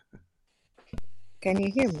 Can you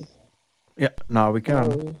hear me? Yeah, now we can.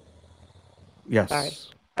 Hello. Yes. Sorry.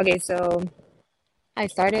 Okay, so I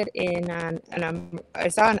started I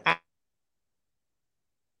saw an ad.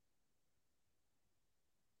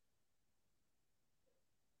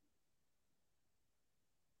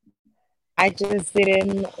 I just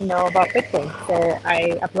didn't know about Bitcoin, so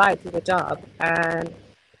I applied to the job, and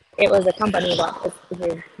it was a company that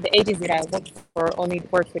the agency that I worked for only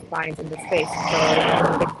works with clients in the space,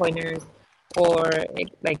 so Bitcoiners or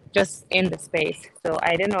like just in the space. So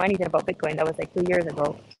I didn't know anything about Bitcoin. That was like 2 years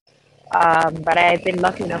ago. But I've been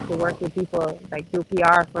lucky enough to work with people, like do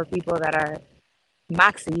PR for people that are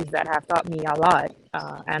maxis that have taught me a lot.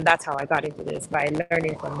 And that's how I got into this, by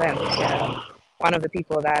learning from them. One of the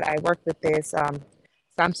people that I worked with is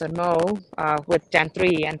Samson Mo with Gen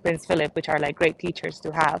 3 and Prince Philip, which are like great teachers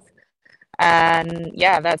to have. And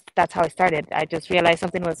yeah, that's how I started. I just realized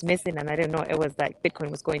something was missing, and I didn't know it was like Bitcoin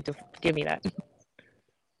was going to give me that.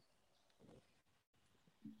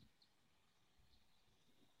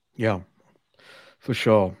 Yeah, for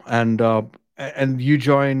sure. And And you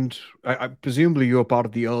joined, presumably you were part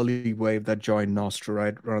of the early wave that joined Nostr,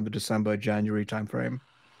 right? Around the December, January timeframe.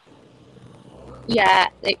 Yeah,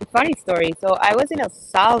 like, funny story. So I was in El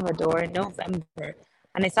Salvador in November,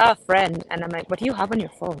 and I saw a friend, and I'm like, "What do you have on your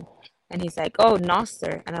phone?" And he's like, "Oh,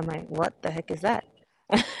 Nostr," and I'm like, "What the heck is that?"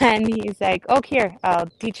 And he's like, "Oh, here, I'll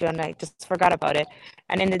teach you." And I just forgot about it.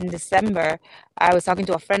 And then in December, I was talking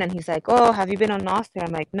to a friend, and he's like, "Oh, have you been on Nostr?"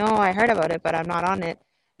 I'm like, "No, I heard about it, but I'm not on it."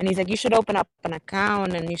 And he's like, "You should open up an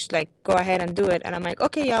account, and you should like go ahead and do it." And I'm like,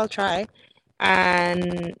 "Okay, yeah, I'll try."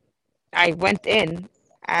 And I went in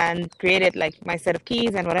and created like my set of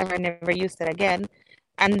keys and whatever. I never used it again.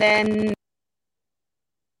 And then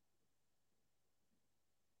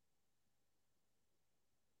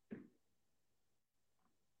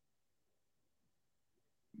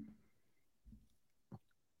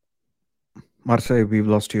Marce, we've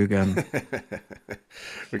lost you again.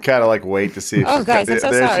 We kind of like wait to see if oh, guys, I'm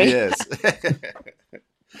so there she sorry. is.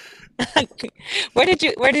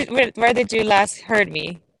 Where did you last heard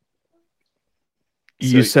me?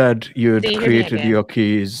 You So- said you Do had you hear me created again? your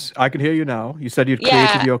keys. I can hear you now. You said you'd Yeah.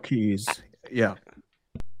 created your keys. Yeah.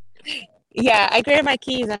 Yeah, I created my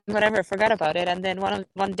keys and whatever, forgot about it. And then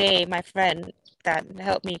one day, my friend that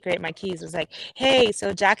helped me create my keys was like, "Hey,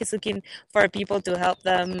 so Jack is looking for people to help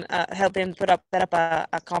him set up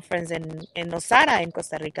a conference in Nosara in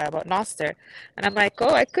Costa Rica about Nostr." And I'm like,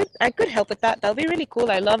 "Oh, I could help with that. That'll be really cool.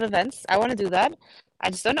 I love events. I want to do that. I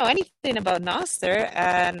just don't know anything about Nostr,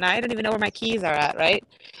 and I don't even know where my keys are at, right?"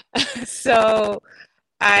 So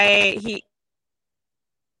he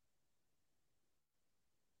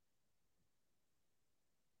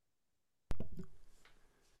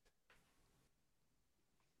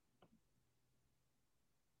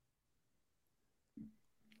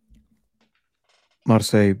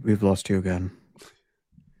Marce, we've lost you again.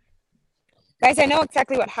 Guys, I know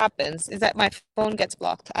exactly what happens is that my phone gets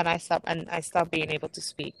blocked and I stop being able to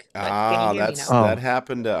speak. But can you hear me now? Oh. that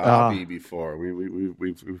happened to Avi before.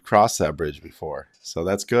 We've crossed that bridge before, so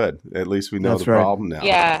that's good. At least we know That's the right. problem now.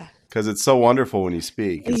 Yeah. Because it's so wonderful when you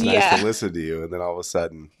speak. It's nice Yeah. to listen to you, and then all of a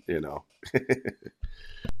sudden,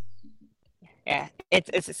 Yeah,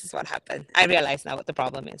 it's this is what happened. I realize now what the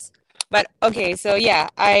problem is. But okay, so yeah,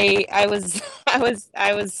 I was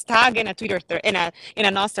I was tagged in a Twitter thread in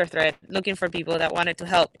a Nostr thread looking for people that wanted to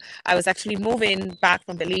help. I was actually moving back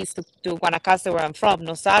from Belize to Guanacaste where I'm from.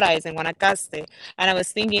 Nosara is in Guanacaste, and I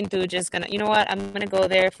was thinking to just gonna, you know what, I'm gonna go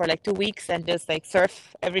there for like 2 weeks and just like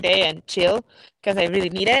surf every day and chill because I really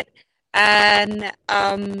need it. And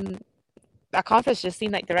a conference just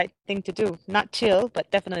seemed like the right thing to do. Not chill,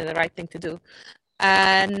 but definitely the right thing to do.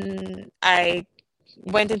 And I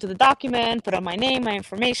went into the document, put on my name, my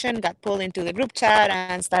information, got pulled into the group chat,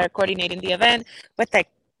 and started coordinating the event with like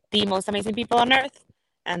the most amazing people on earth.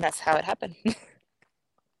 And that's how it happened.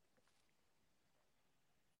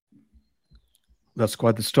 That's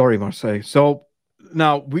quite the story, Marseille. So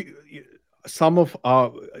now some of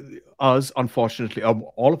us, unfortunately,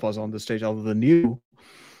 all of us on the stage, other than you,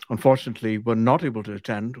 unfortunately, were not able to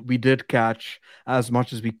attend. We did catch as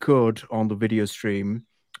much as we could on the video stream,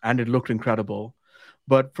 and it looked incredible.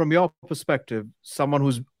 But from your perspective, someone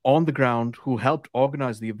who's on the ground who helped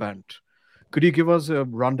organize the event, could you give us a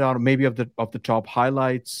rundown, maybe of the top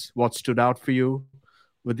highlights, what stood out for you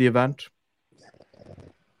with the event?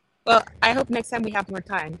 Well, I hope next time we have more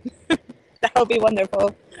time. That would be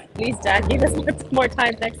wonderful. Please, Jack, give us more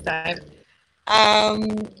time next time.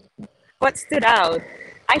 Um, what stood out?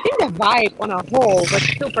 I think the vibe on a whole was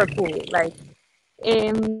super cool. Like,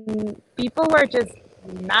 people were just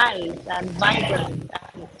nice and vibrant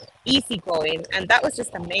and easygoing, and that was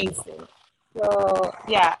just amazing. So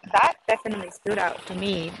yeah, that definitely stood out to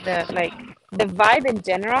me. The vibe in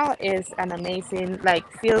general is an amazing, like,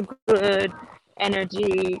 feel good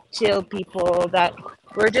energy, chill people that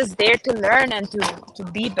were just there to learn and to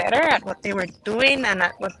be better at what they were doing and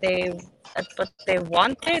at what they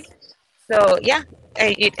wanted. So yeah,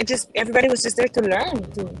 it just everybody was just there to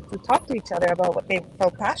learn, to talk to each other about what they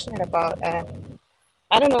felt passionate about. And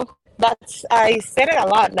I don't know, I said it a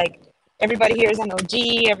lot. Like, everybody here is an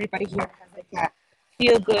OG. Everybody here has like a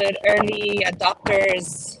feel good early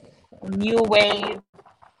adopters, new wave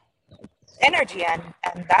energy, and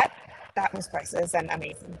that was priceless and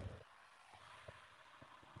amazing.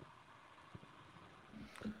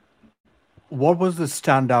 What was the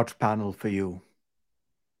standout panel for you?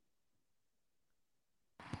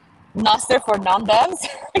 Nostr for non-devs,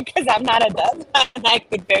 because I'm not a dev and I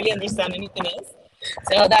could barely understand anything else.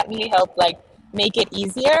 So that really helped, like, make it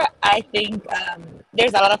easier. I think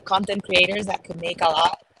there's a lot of content creators that could make a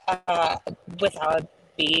lot without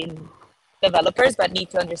being developers, but need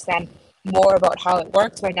to understand more about how it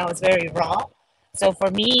works. Right now it's very raw. So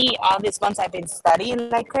for me, all these months I've been studying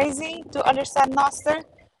like crazy to understand Nostr,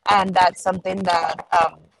 and that's something that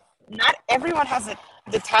not everyone has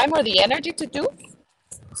the time or the energy to do.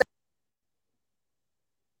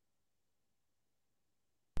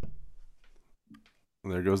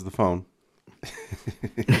 There goes the phone.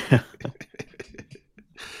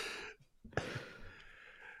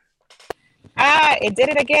 It did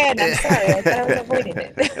it again. I'm sorry. I thought I was avoiding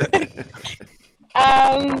it.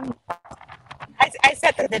 I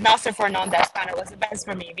said that the Nostr for non-dev panel was the best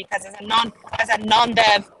for me because as a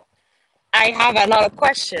non-dev, I have a lot of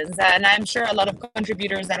questions, and I'm sure a lot of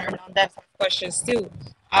contributors that are non-devs have questions too.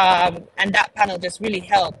 And that panel just really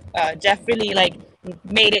helped. Jeff really like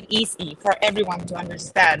made it easy for everyone to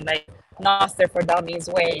understand, like Nostr for Dummies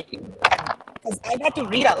way. Because I had to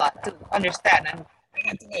read a lot to understand, and I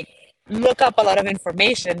had to like look up a lot of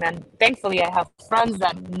information. And thankfully, I have friends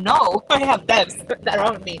that know I have devs that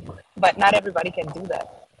are on me, but not everybody can do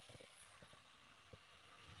that.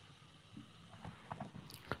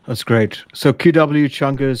 That's great. So QW,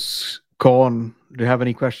 Chungus, Corn, do you have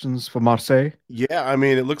any questions for Marce? Yeah, I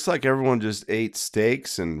mean, it looks like everyone just ate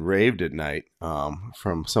steaks and raved at night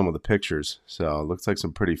from some of the pictures. So it looks like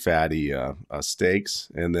some pretty fatty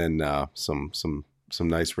steaks, and then some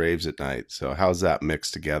nice raves at night. So how's that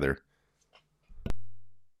mixed together?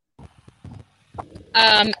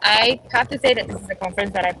 I have to say that this is a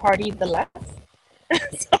conference that I partied the less.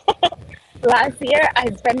 So, last year, I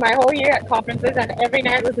spent my whole year at conferences, and every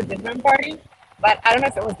night was a different party. But I don't know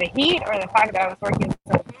if it was the heat or the fact that I was working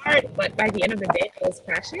so hard, but by the end of the day, I was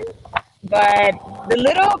crashing. But the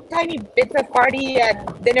little tiny bits of party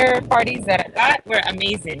and dinner parties that I got were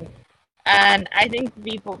amazing. And I think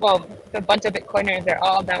people, well, the bunch of Bitcoiners, they're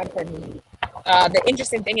all down for me. The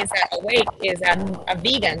interesting thing is that Awake is a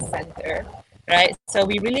vegan center, right? So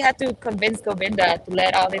we really had to convince Govinda to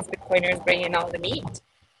let all these Bitcoiners bring in all the meat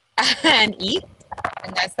and eat.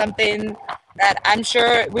 And that's something that I'm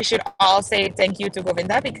sure we should all say thank you to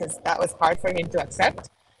Govinda, because that was hard for him to accept.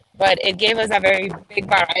 But it gave us a very big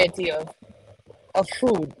variety of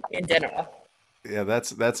food in general. Yeah,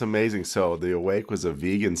 that's amazing. So the Awake was a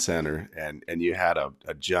vegan center, and you had a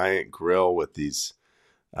giant grill with these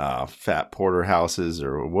fat porterhouses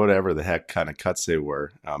or whatever the heck kind of cuts they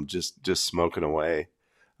were, just smoking away.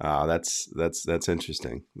 That's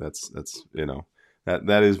interesting. That's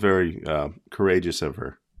that is very courageous of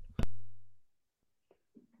her.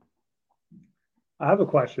 I have a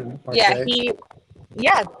question. Marce.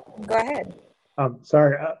 Yeah, go ahead.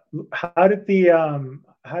 Sorry. How did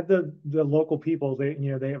the local people,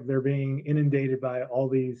 they're being inundated by all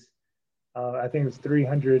these, I think it was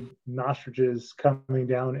 300 nostriches coming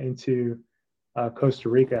down into Costa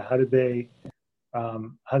Rica. How did they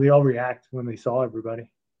all react when they saw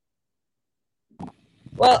everybody?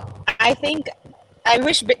 Well, I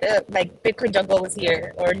wish like Bitcoin Jungle was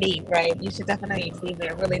here, or Lee, right? You should definitely see if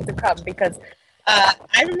they're willing to come, because I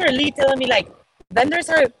remember Lee telling me like vendors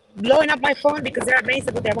are blowing up my phone because they're amazed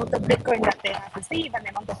about the amount of Bitcoin that they have received and the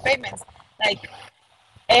amount of payments. Like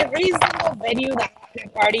every single venue that had a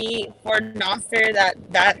party for Nostr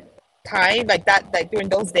that time, like during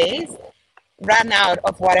those days, ran out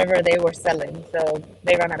of whatever they were selling. So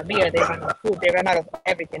they ran out of beer, they ran out of food, they ran out of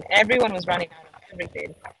everything. Everyone was running out of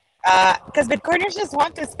everything. Because Bitcoiners just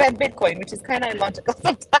want to spend Bitcoin, which is kind of illogical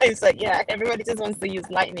sometimes. Like, yeah, everybody just wants to use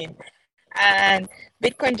Lightning. And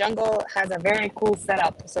Bitcoin Jungle has a very cool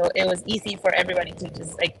setup. So it was easy for everybody to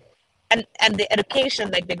just like, and the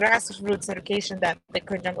education, like the grassroots education that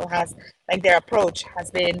Bitcoin Jungle has, like their approach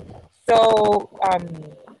has been so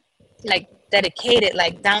like dedicated,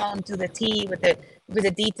 like down to the T with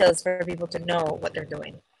the details for people to know what they're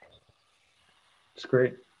doing. It's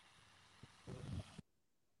great.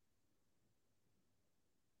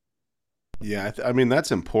 Yeah, I mean,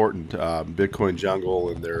 that's important. Bitcoin Jungle,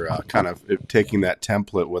 and they're kind of taking that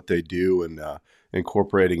template, what they do, and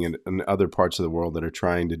incorporating in other parts of the world that are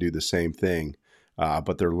trying to do the same thing,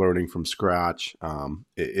 but they're learning from scratch. I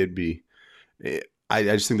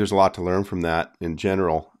just think there's a lot to learn from that in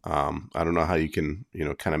general. I don't know how you can,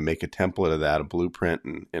 kind of make a template of that, a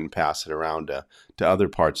blueprint, and pass it around to other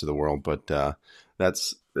parts of the world. But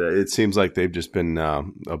it seems like they've just been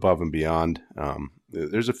above and beyond.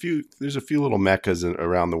 There's a few little meccas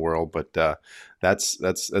around the world, but that's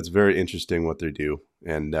very interesting what they do,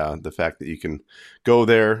 and the fact that you can go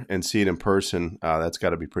there and see it in person, that's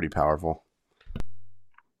got to be pretty powerful.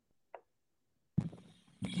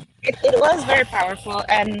 It was very powerful,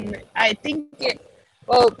 and I think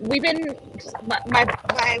my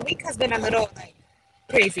week has been a little like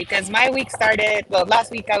crazy, because my week started, last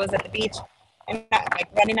week I was at the beach like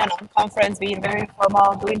running a non-conference, being very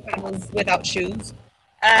formal, doing panels without shoes.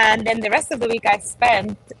 And then the rest of the week I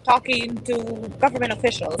spent talking to government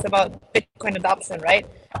officials about Bitcoin adoption, right?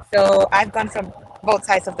 So I've gone from both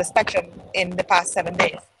sides of the spectrum in the past 7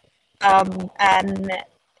 days. And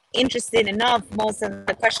interesting enough, most of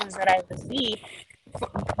the questions that I've received,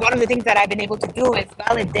 one of the things that I've been able to do is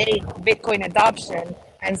validate Bitcoin adoption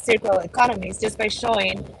and circular economies just by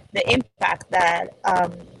showing the impact that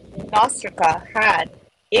Nostrica had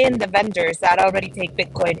in the vendors that already take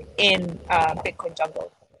Bitcoin in Bitcoin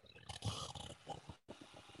jungle.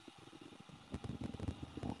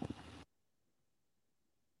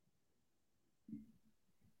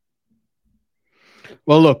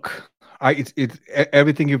 Well, look,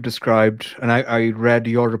 everything you've described, and I read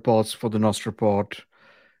your reports for the Nostr Report.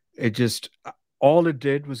 It just all it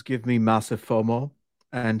did was give me massive FOMO,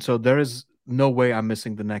 and so there is no way I'm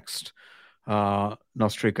missing the next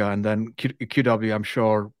Nostrica, and then QW. I'm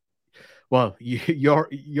sure. Well,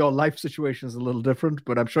 your life situation is a little different,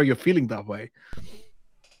 but I'm sure you're feeling that way.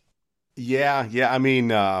 Yeah. I mean,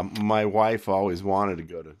 my wife always wanted to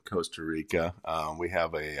go to Costa Rica. We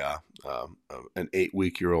have an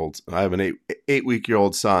 8-week-old. I have an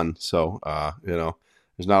 8-week-old son, so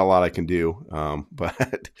there's not a lot I can do,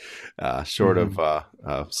 but short of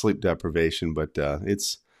sleep deprivation. But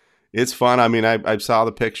it's fun. I mean, I saw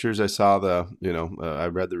the pictures. I saw I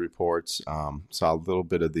read the reports. Saw a little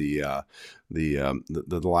bit of the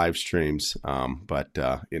live streams. But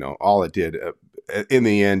all it did in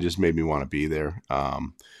the end just made me want to be there.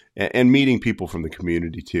 And meeting people from the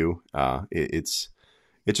community too. It's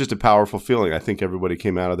just a powerful feeling. I think everybody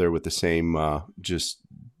came out of there with the same just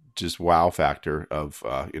wow factor of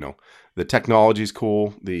the technology's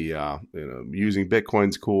cool, the using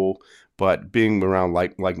Bitcoin's cool, but being around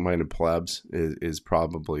like-minded plebs is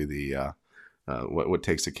probably the what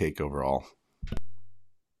takes the cake overall.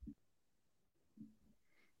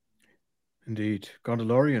 Indeed.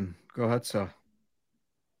 Gondalorian, go ahead, sir.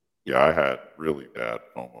 Yeah, I had really bad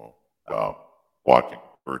FOMO watching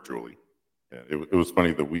virtually. And it was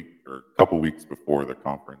funny, the week or a couple weeks before the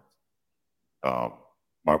conference.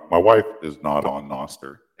 My wife is not on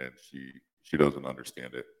Nostr, and she doesn't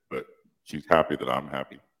understand it, but she's happy that I'm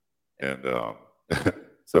happy. And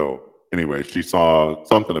so anyway, she saw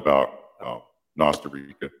something about Nostr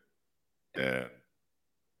Rica,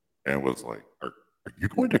 and was like, "Are you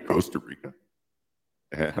going to Costa Rica?"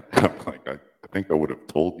 And I'm like, I think I would have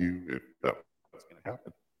told you if that was going to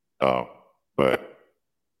happen.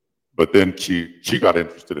 But then she got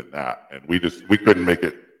interested in that, and we couldn't make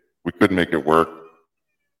it work.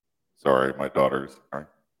 Sorry, my daughter's crying.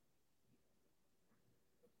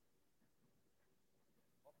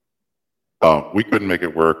 We couldn't make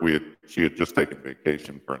it work. She had just taken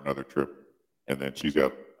vacation for another trip, and then she's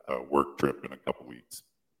got a work trip in a couple weeks.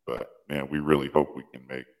 But man, we really hope we can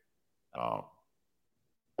make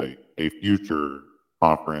a future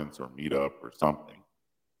conference or meetup or something.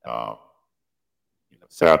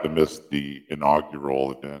 Sad to miss the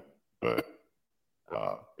inaugural event, but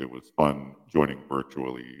it was fun joining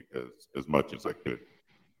virtually as much as I could.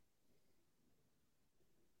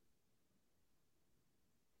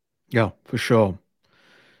 Yeah, for sure.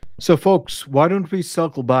 So, folks, why don't we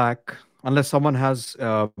circle back? Unless anyone has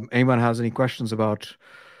any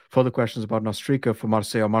further questions about Nostrica for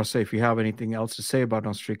Marce, or Marce, if you have anything else to say about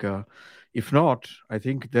Nostrica. If not, I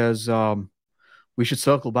think we should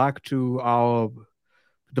circle back to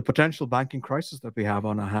the potential banking crisis that we have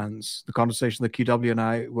on our hands. The conversation that QW and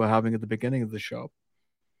I were having at the beginning of the show.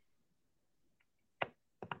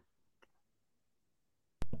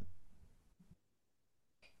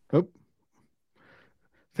 Oh,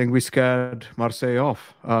 I think we scared Marce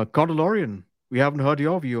off. Condalorian, we haven't heard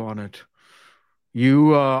your view on it.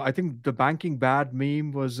 I think the banking bad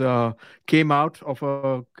meme came out of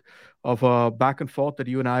a back and forth that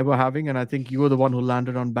you and I were having, and I think you were the one who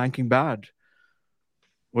landed on banking bad.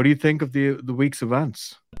 What do you think of the week's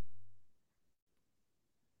events?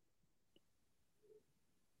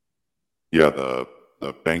 Yeah, the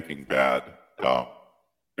banking bad.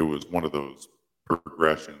 It was one of those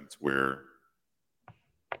progressions where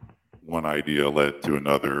one idea led to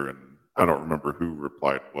another, and I don't remember who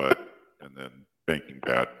replied what, and then banking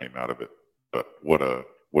bad came out of it. But what a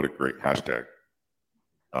great hashtag.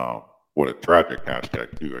 What a tragic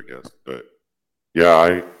hashtag too, I guess. But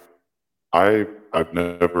yeah, I've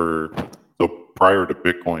never, so prior to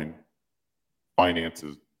Bitcoin,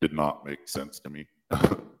 finances did not make sense to me.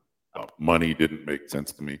 Money didn't make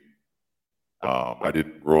sense to me. I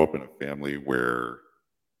didn't grow up in a family where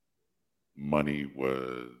money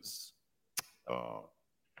was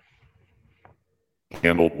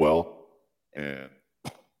handled well. And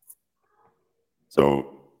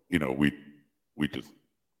so, we just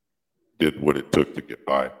did what it took to get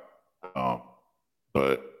by.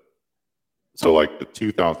 But so like the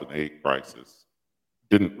 2008 crisis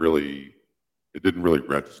didn't really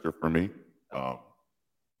register for me, how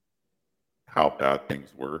bad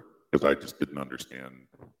things were, because I just didn't understand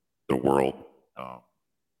the world.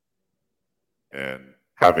 And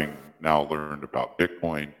having now learned about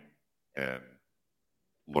Bitcoin and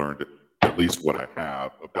learned at least what I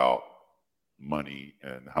have about money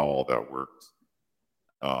and how all that works,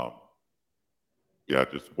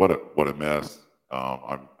 just what a mess.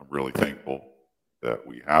 I'm really thankful that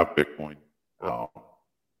we have Bitcoin. I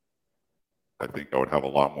think I would have a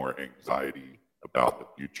lot more anxiety about the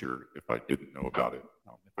future if I didn't know about it,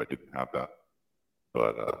 if I didn't have that.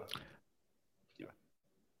 But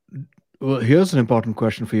Well, here's an important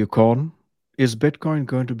question for you, Korn. Is Bitcoin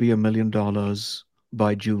going to be $1 million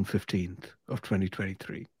by June 15th of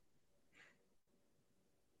 2023?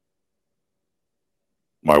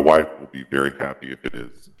 My wife will be very happy if it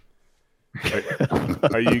is.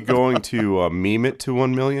 Are you going to meme it to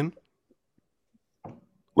 1 million?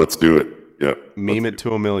 Let's do it. Yeah. Meme it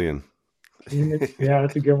to 1 million. Yeah,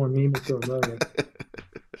 that's a good one. Meme it to 1 million.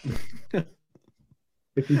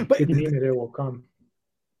 If you meme it, it will come.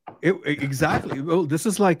 Exactly. Well, this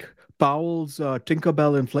is like Powell's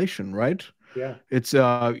Tinkerbell inflation, right? Yeah. It's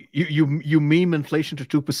you meme inflation to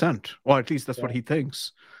 2%, or at least that's what he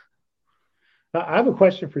thinks. I have a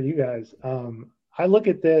question for you guys. I look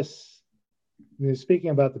at this, speaking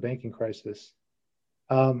about the banking crisis,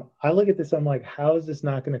 I look at this, I'm like, how is this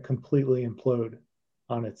not going to completely implode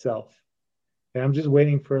on itself? And I'm just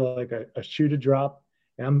waiting for like a shoe to drop.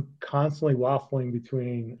 And I'm constantly waffling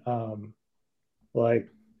between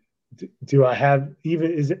do I have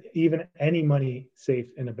is it even any money safe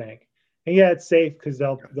in a bank? And yeah, it's safe because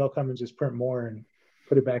they'll come and just print more and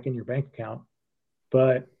put it back in your bank account.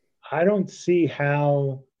 But I don't see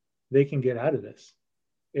how they can get out of this.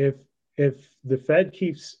 If the Fed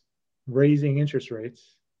keeps raising interest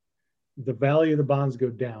rates, the value of the bonds go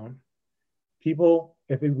down.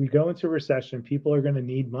 If we go into recession, people are going to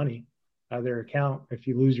need money out of their account. If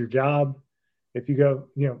you lose your job, if you go,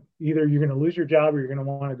 either you're going to lose your job or you're going to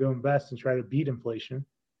want to go invest and try to beat inflation,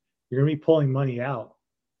 you're going to be pulling money out.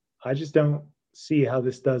 I just don't see how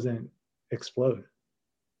this doesn't explode.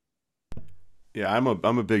 Yeah, I'm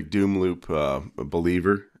a big doom loop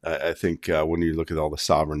believer. I think when you look at all the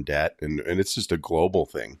sovereign debt, and it's just a global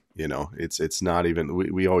thing, it's not even,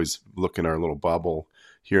 we always look in our little bubble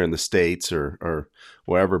here in the States or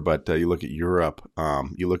wherever, but you look at Europe,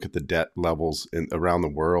 you look at the debt levels around the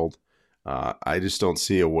world. I just don't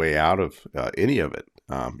see a way out of any of it.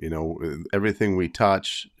 Everything we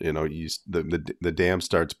touch, the dam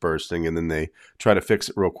starts bursting, and then they try to fix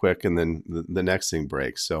it real quick, and then the next thing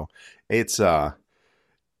breaks. So it's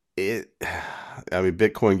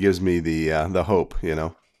Bitcoin gives me the hope,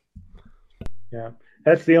 Yeah,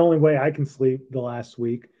 that's the only way I can sleep the last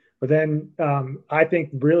week. But then I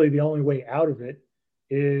think really the only way out of it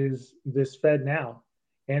is this Fed Now.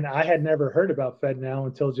 And I had never heard about Fed Now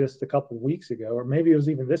until just a couple of weeks ago, or maybe it was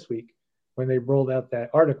even this week when they rolled out that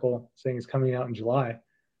article saying it's coming out in July.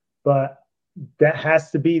 But that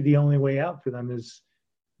has to be the only way out for them, is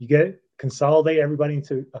you consolidate everybody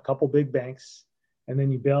into a couple big banks, and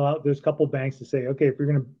then you bail out those couple banks to say, okay, if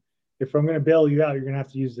I'm going to bail you out, you're going to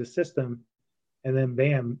have to use this system. And then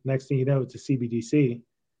bam, next thing you know, it's a CBDC.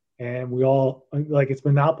 And we all, like, it's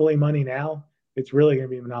monopoly money now. It's really going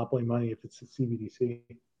to be monopoly money if it's a CBDC.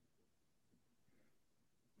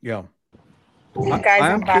 Yeah. Guys,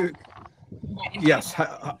 I'm back. Yes.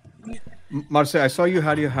 Marce, I saw you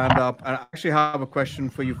had your hand up. And I actually have a question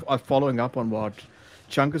for you following up on what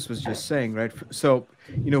Chungus was just saying, right? So,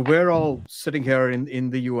 we're all sitting here in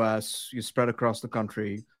the US, you spread across the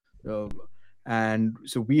country. And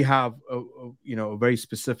so we have a very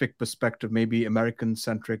specific perspective, maybe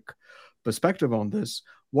American-centric perspective on this.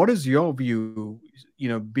 What is your view,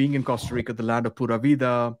 being in Costa Rica, the land of Pura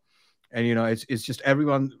Vida, and, it's just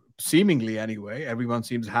everyone, seemingly anyway, everyone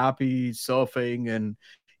seems happy, surfing and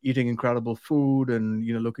eating incredible food and,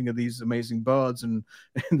 looking at these amazing birds and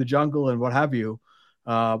in the jungle and what have you.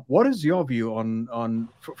 What is your view from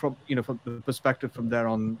the perspective from there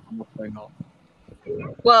on what's going on?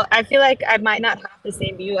 Well, I feel like I might not have the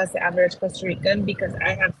same view as the average Costa Rican because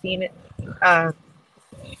I have seen it. I'm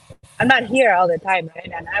not here all the time,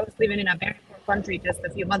 right? And I was living in a very poor country just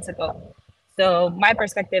a few months ago. So my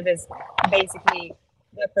perspective is basically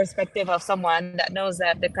the perspective of someone that knows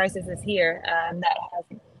that the crisis is here and that has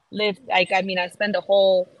lived, I spent the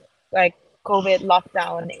whole COVID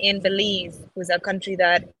lockdown in Belize, who's a country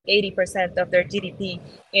that 80% of their GDP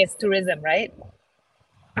is tourism, right?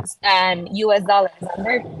 And US dollars,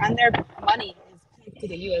 and their money is pegged to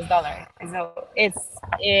the US dollar. So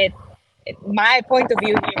my point of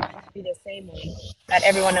view here might not be the same way that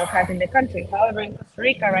everyone else has in the country. However, in Costa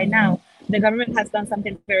Rica right now, the government has done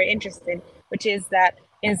something very interesting, which is that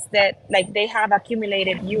instead, like they have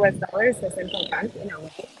accumulated US dollars, the central bank, in a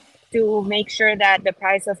way, to make sure that the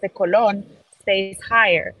price of the colon stays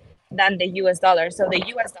higher than the US dollar. So the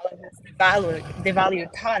US dollar has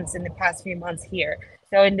devalued tons in the past few months here.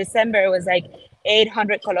 So in December, it was like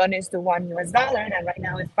 800 colones to one US dollar, and right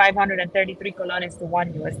now it's 533 colones to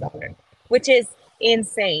one US dollar, which is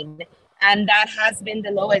insane. And that has been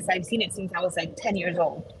the lowest I've seen it since I was like 10 years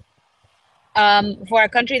old. For a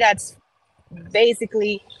country that's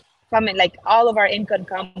basically coming, like all of our income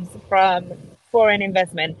comes from foreign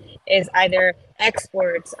investment, is either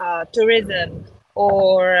exports, tourism,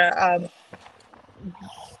 or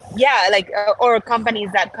or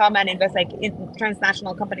companies that come and invest, like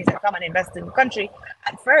transnational companies that come and invest in the country.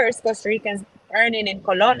 At first, Costa Ricans earning in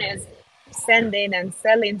colones, sending and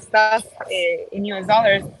selling stuff in US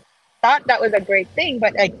dollars, thought that was a great thing,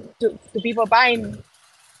 but like to people buying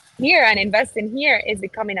here and investing here is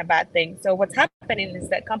becoming a bad thing. So what's happening is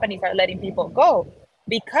that companies are letting people go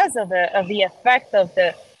because of the effect of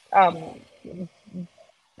the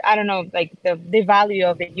I don't know, like the value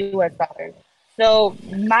of the US dollar. So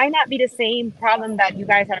might not be the same problem that you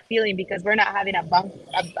guys are feeling, because we're not having a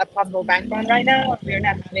possible bank run right now. We're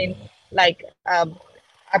not having like a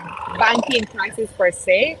banking crisis per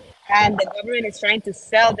se, and the government is trying to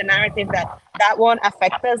sell the narrative that won't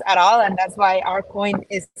affect us at all, and that's why our coin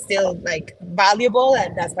is still like valuable,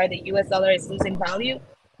 and that's why the US dollar is losing value.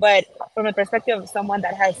 But from a perspective of someone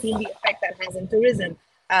that has seen the effect that has in tourism,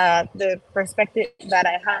 the perspective that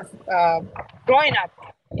I have growing up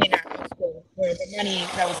in a household where the money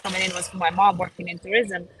that was coming in was from my mom working in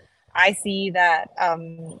tourism, I see that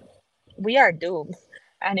we are doomed.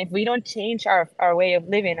 And if we don't change our way of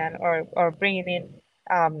living or bringing in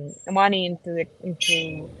money into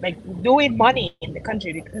like doing money in the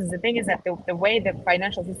country, because the thing is that the way the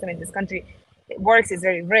financial system in this country works is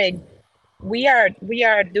very rigged. We are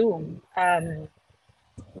doomed. The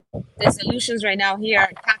solutions right now here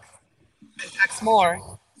are tax more.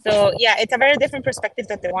 So yeah, it's a very different perspective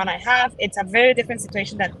than the one I have. It's a very different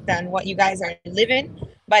situation than what you guys are living,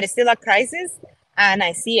 but it's still a crisis. And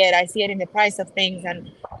I see it. I see it in the price of things.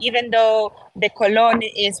 And even though the colon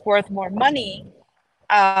is worth more money,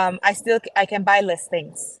 I can buy less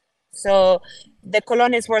things. So the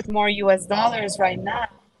colon is worth more US dollars right now,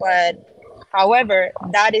 but however,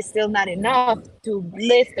 that is still not enough to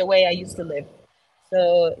live the way I used to live.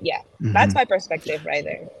 So yeah, that's my perspective right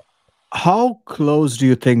there. How close do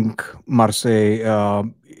you think, Marce,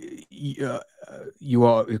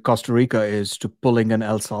 Costa Rica is to pulling an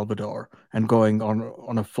El Salvador and going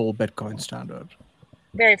on a full Bitcoin standard?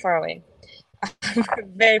 Very far away.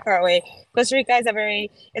 Very far away. Costa Rica is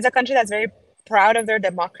it's a country that's very proud of their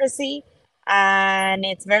democracy, and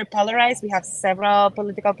it's very polarized. We have several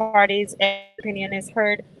political parties. Every opinion is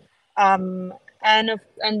heard, and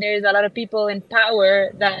there's a lot of people in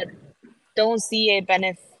power that don't see a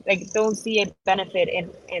benefit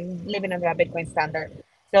in living under a Bitcoin standard.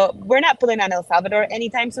 So we're not pulling on El Salvador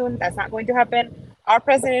anytime soon. That's not going to happen. Our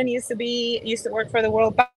president used to work for the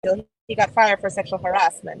World Bank. He got fired for sexual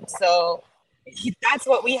harassment. So that's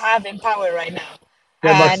what we have in power right now.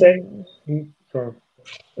 Yeah, Marce, sorry.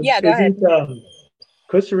 Yeah, go ahead.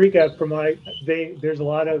 Costa Rica, there's a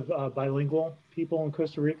lot of bilingual people in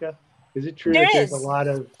Costa Rica. Is it true there's a lot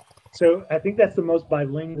of? So I think that's the most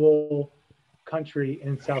bilingual country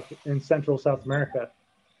in Central South America,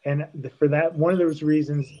 and for that, one of those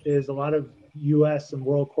reasons is a lot of U.S. and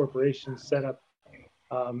world corporations set up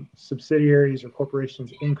subsidiaries or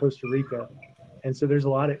corporations in Costa Rica, and so there's a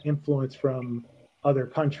lot of influence from other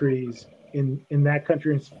countries in that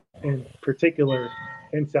country, in particular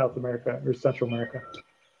in South America or Central America.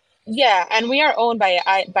 Yeah, and we are owned by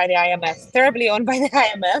the IMF, terribly owned by the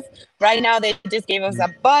IMF. Right now, they just gave us a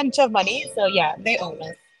bunch of money, so yeah, they own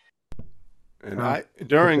us. And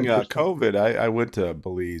during COVID, I went to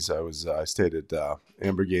Belize. I stayed at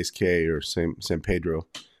Ambergris Caye or San Pedro.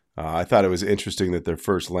 I thought it was interesting that their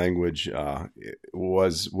first language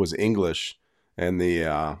was English, and it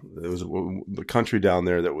was the country down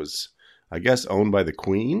there that was, I guess, owned by the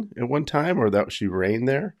Queen at one time, or that she reigned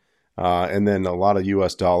there. And then a lot of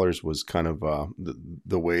U.S. dollars was kind of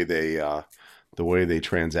the way they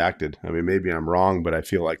transacted. I mean, maybe I'm wrong, but I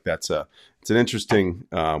feel like it's an interesting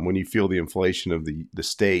when you feel the inflation of the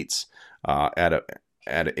states at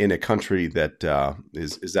in a country that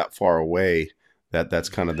is that far away, that's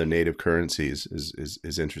kind of the native currency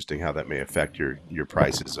is interesting how that may affect your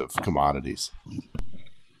prices of commodities.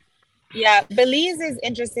 Yeah, Belize is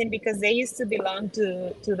interesting because they used to belong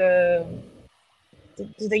to the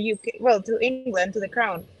UK, well, to England, to the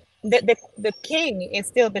crown. The king is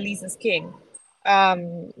still Belize's king.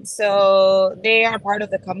 So they are part of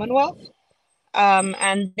the Commonwealth.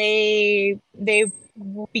 And they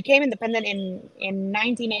became independent in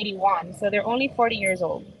 1981. So they're only 40 years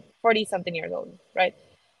old, 40 something years old, right?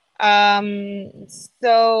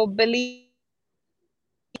 So Belize,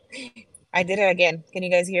 I did it again. Can you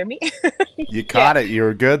guys hear me? You caught it. You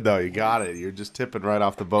were good though. You got it. You're just tipping right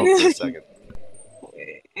off the boat for a second.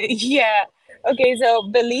 Yeah. Okay. So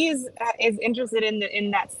Belize is interested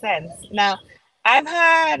in that sense. Now, I've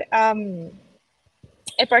had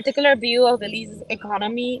a particular view of Belize's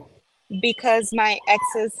economy because my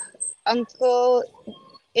ex's uncle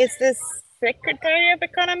is the secretary of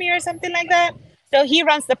economy or something like that. So he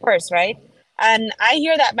runs the purse, right? And I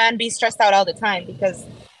hear that man be stressed out all the time because,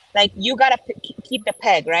 like, you gotta keep the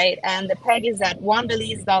peg, right? And the peg is that one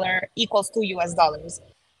Belize dollar equals $2.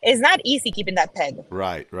 It's not easy keeping that peg,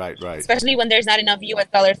 Right. especially when there's not enough US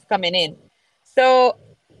dollars coming in. So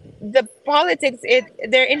the politics,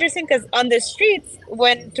 they're interesting because on the streets,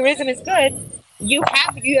 when tourism is good, you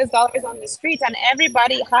have US dollars on the streets and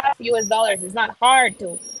everybody has US dollars. It's not hard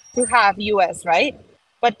to have US, right?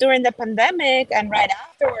 But during the pandemic and right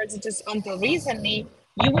afterwards, just until recently,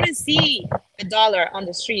 you wouldn't see a dollar on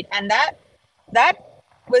the street. And that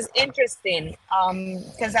was interesting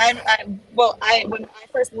because when I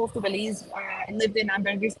first moved to Belize, I lived in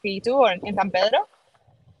Ambergris Espiritu or in San Pedro,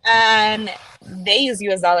 and they use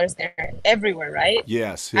US dollars there everywhere, right?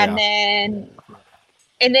 Yes. Yeah.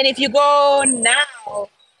 And then if you go now,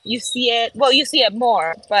 you see it. Well, you see it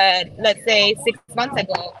more, but let's say 6 months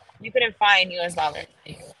ago, you couldn't find US dollars.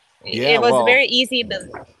 It was very easy, but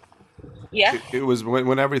yeah. It was when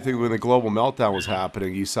the global meltdown was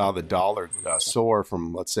happening, you saw the dollar soar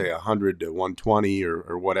from, let's say, 100 to 120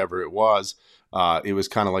 or whatever it was. It was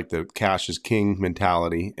kind of like the cash is king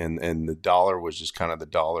mentality, and the dollar was just kind of the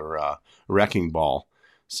dollar wrecking ball.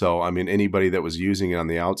 So, I mean, anybody that was using it on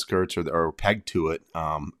the outskirts or pegged to it,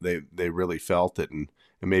 they really felt it, and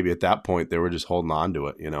maybe at that point they were just holding on to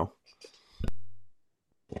it, you know.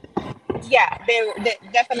 Yeah, they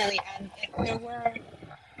definitely, and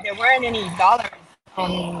there weren't any dollars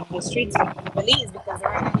on the streets of Belize because there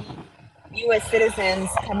weren't any U.S. citizens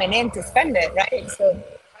coming in to spend it, right? So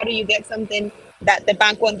how do you get something that the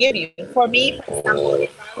bank won't give you? For me, for example,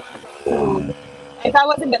 if I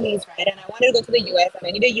was in Belize, right, and I wanted to go to the U.S. and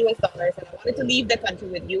I needed U.S. dollars and I wanted to leave the country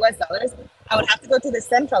with U.S. dollars, I would have to go to the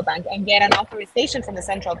central bank and get an authorization from the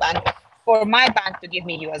central bank for my bank to give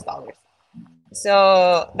me U.S. dollars.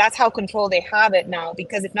 So that's how control they have it now,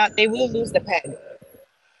 because if not, they will lose the peg.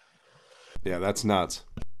 Yeah, that's nuts.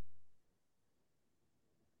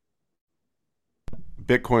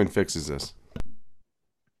 Bitcoin fixes this.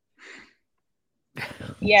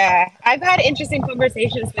 Yeah, I've had interesting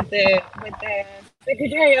conversations with the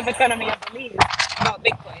Secretary of Economy of Belize about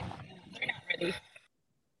Bitcoin. They're not ready.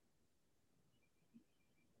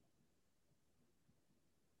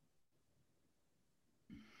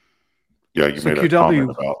 Yeah, you So made a QW,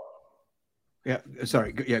 comment about. yeah,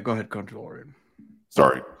 sorry, yeah, go ahead, Control.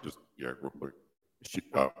 Sorry, just real quick.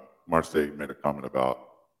 Marce made a comment about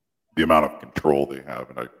the amount of control they have,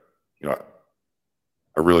 and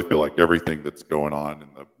I really feel like everything that's going on in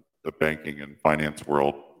the banking and finance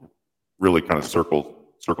world really kind of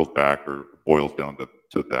circles back or boils down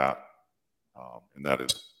to that, and that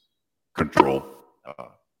is control.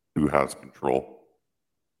 Who has control?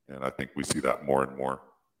 And I think we see that more and more,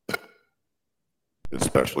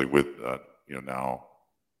 especially with now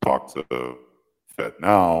talks of Fed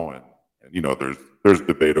now, and there's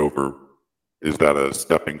debate over, is that a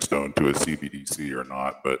stepping stone to a CBDC or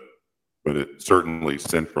not, but it certainly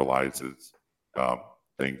centralizes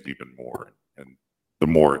things even more, and the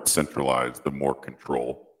more it's centralized, the more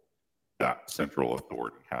control that central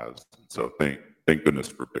authority has. And so thank goodness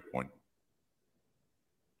for Bitcoin.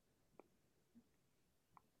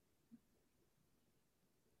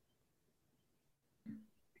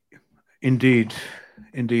 Indeed,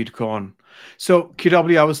 Con. So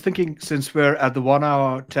QW, I was thinking, since we're at the 1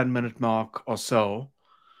 hour, 10-minute mark or so,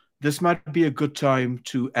 this might be a good time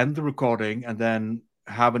to end the recording and then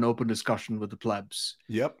have an open discussion with the plebs.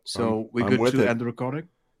 Yep. So we're good to end the recording?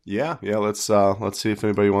 Yeah. Let's see if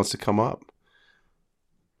anybody wants to come up.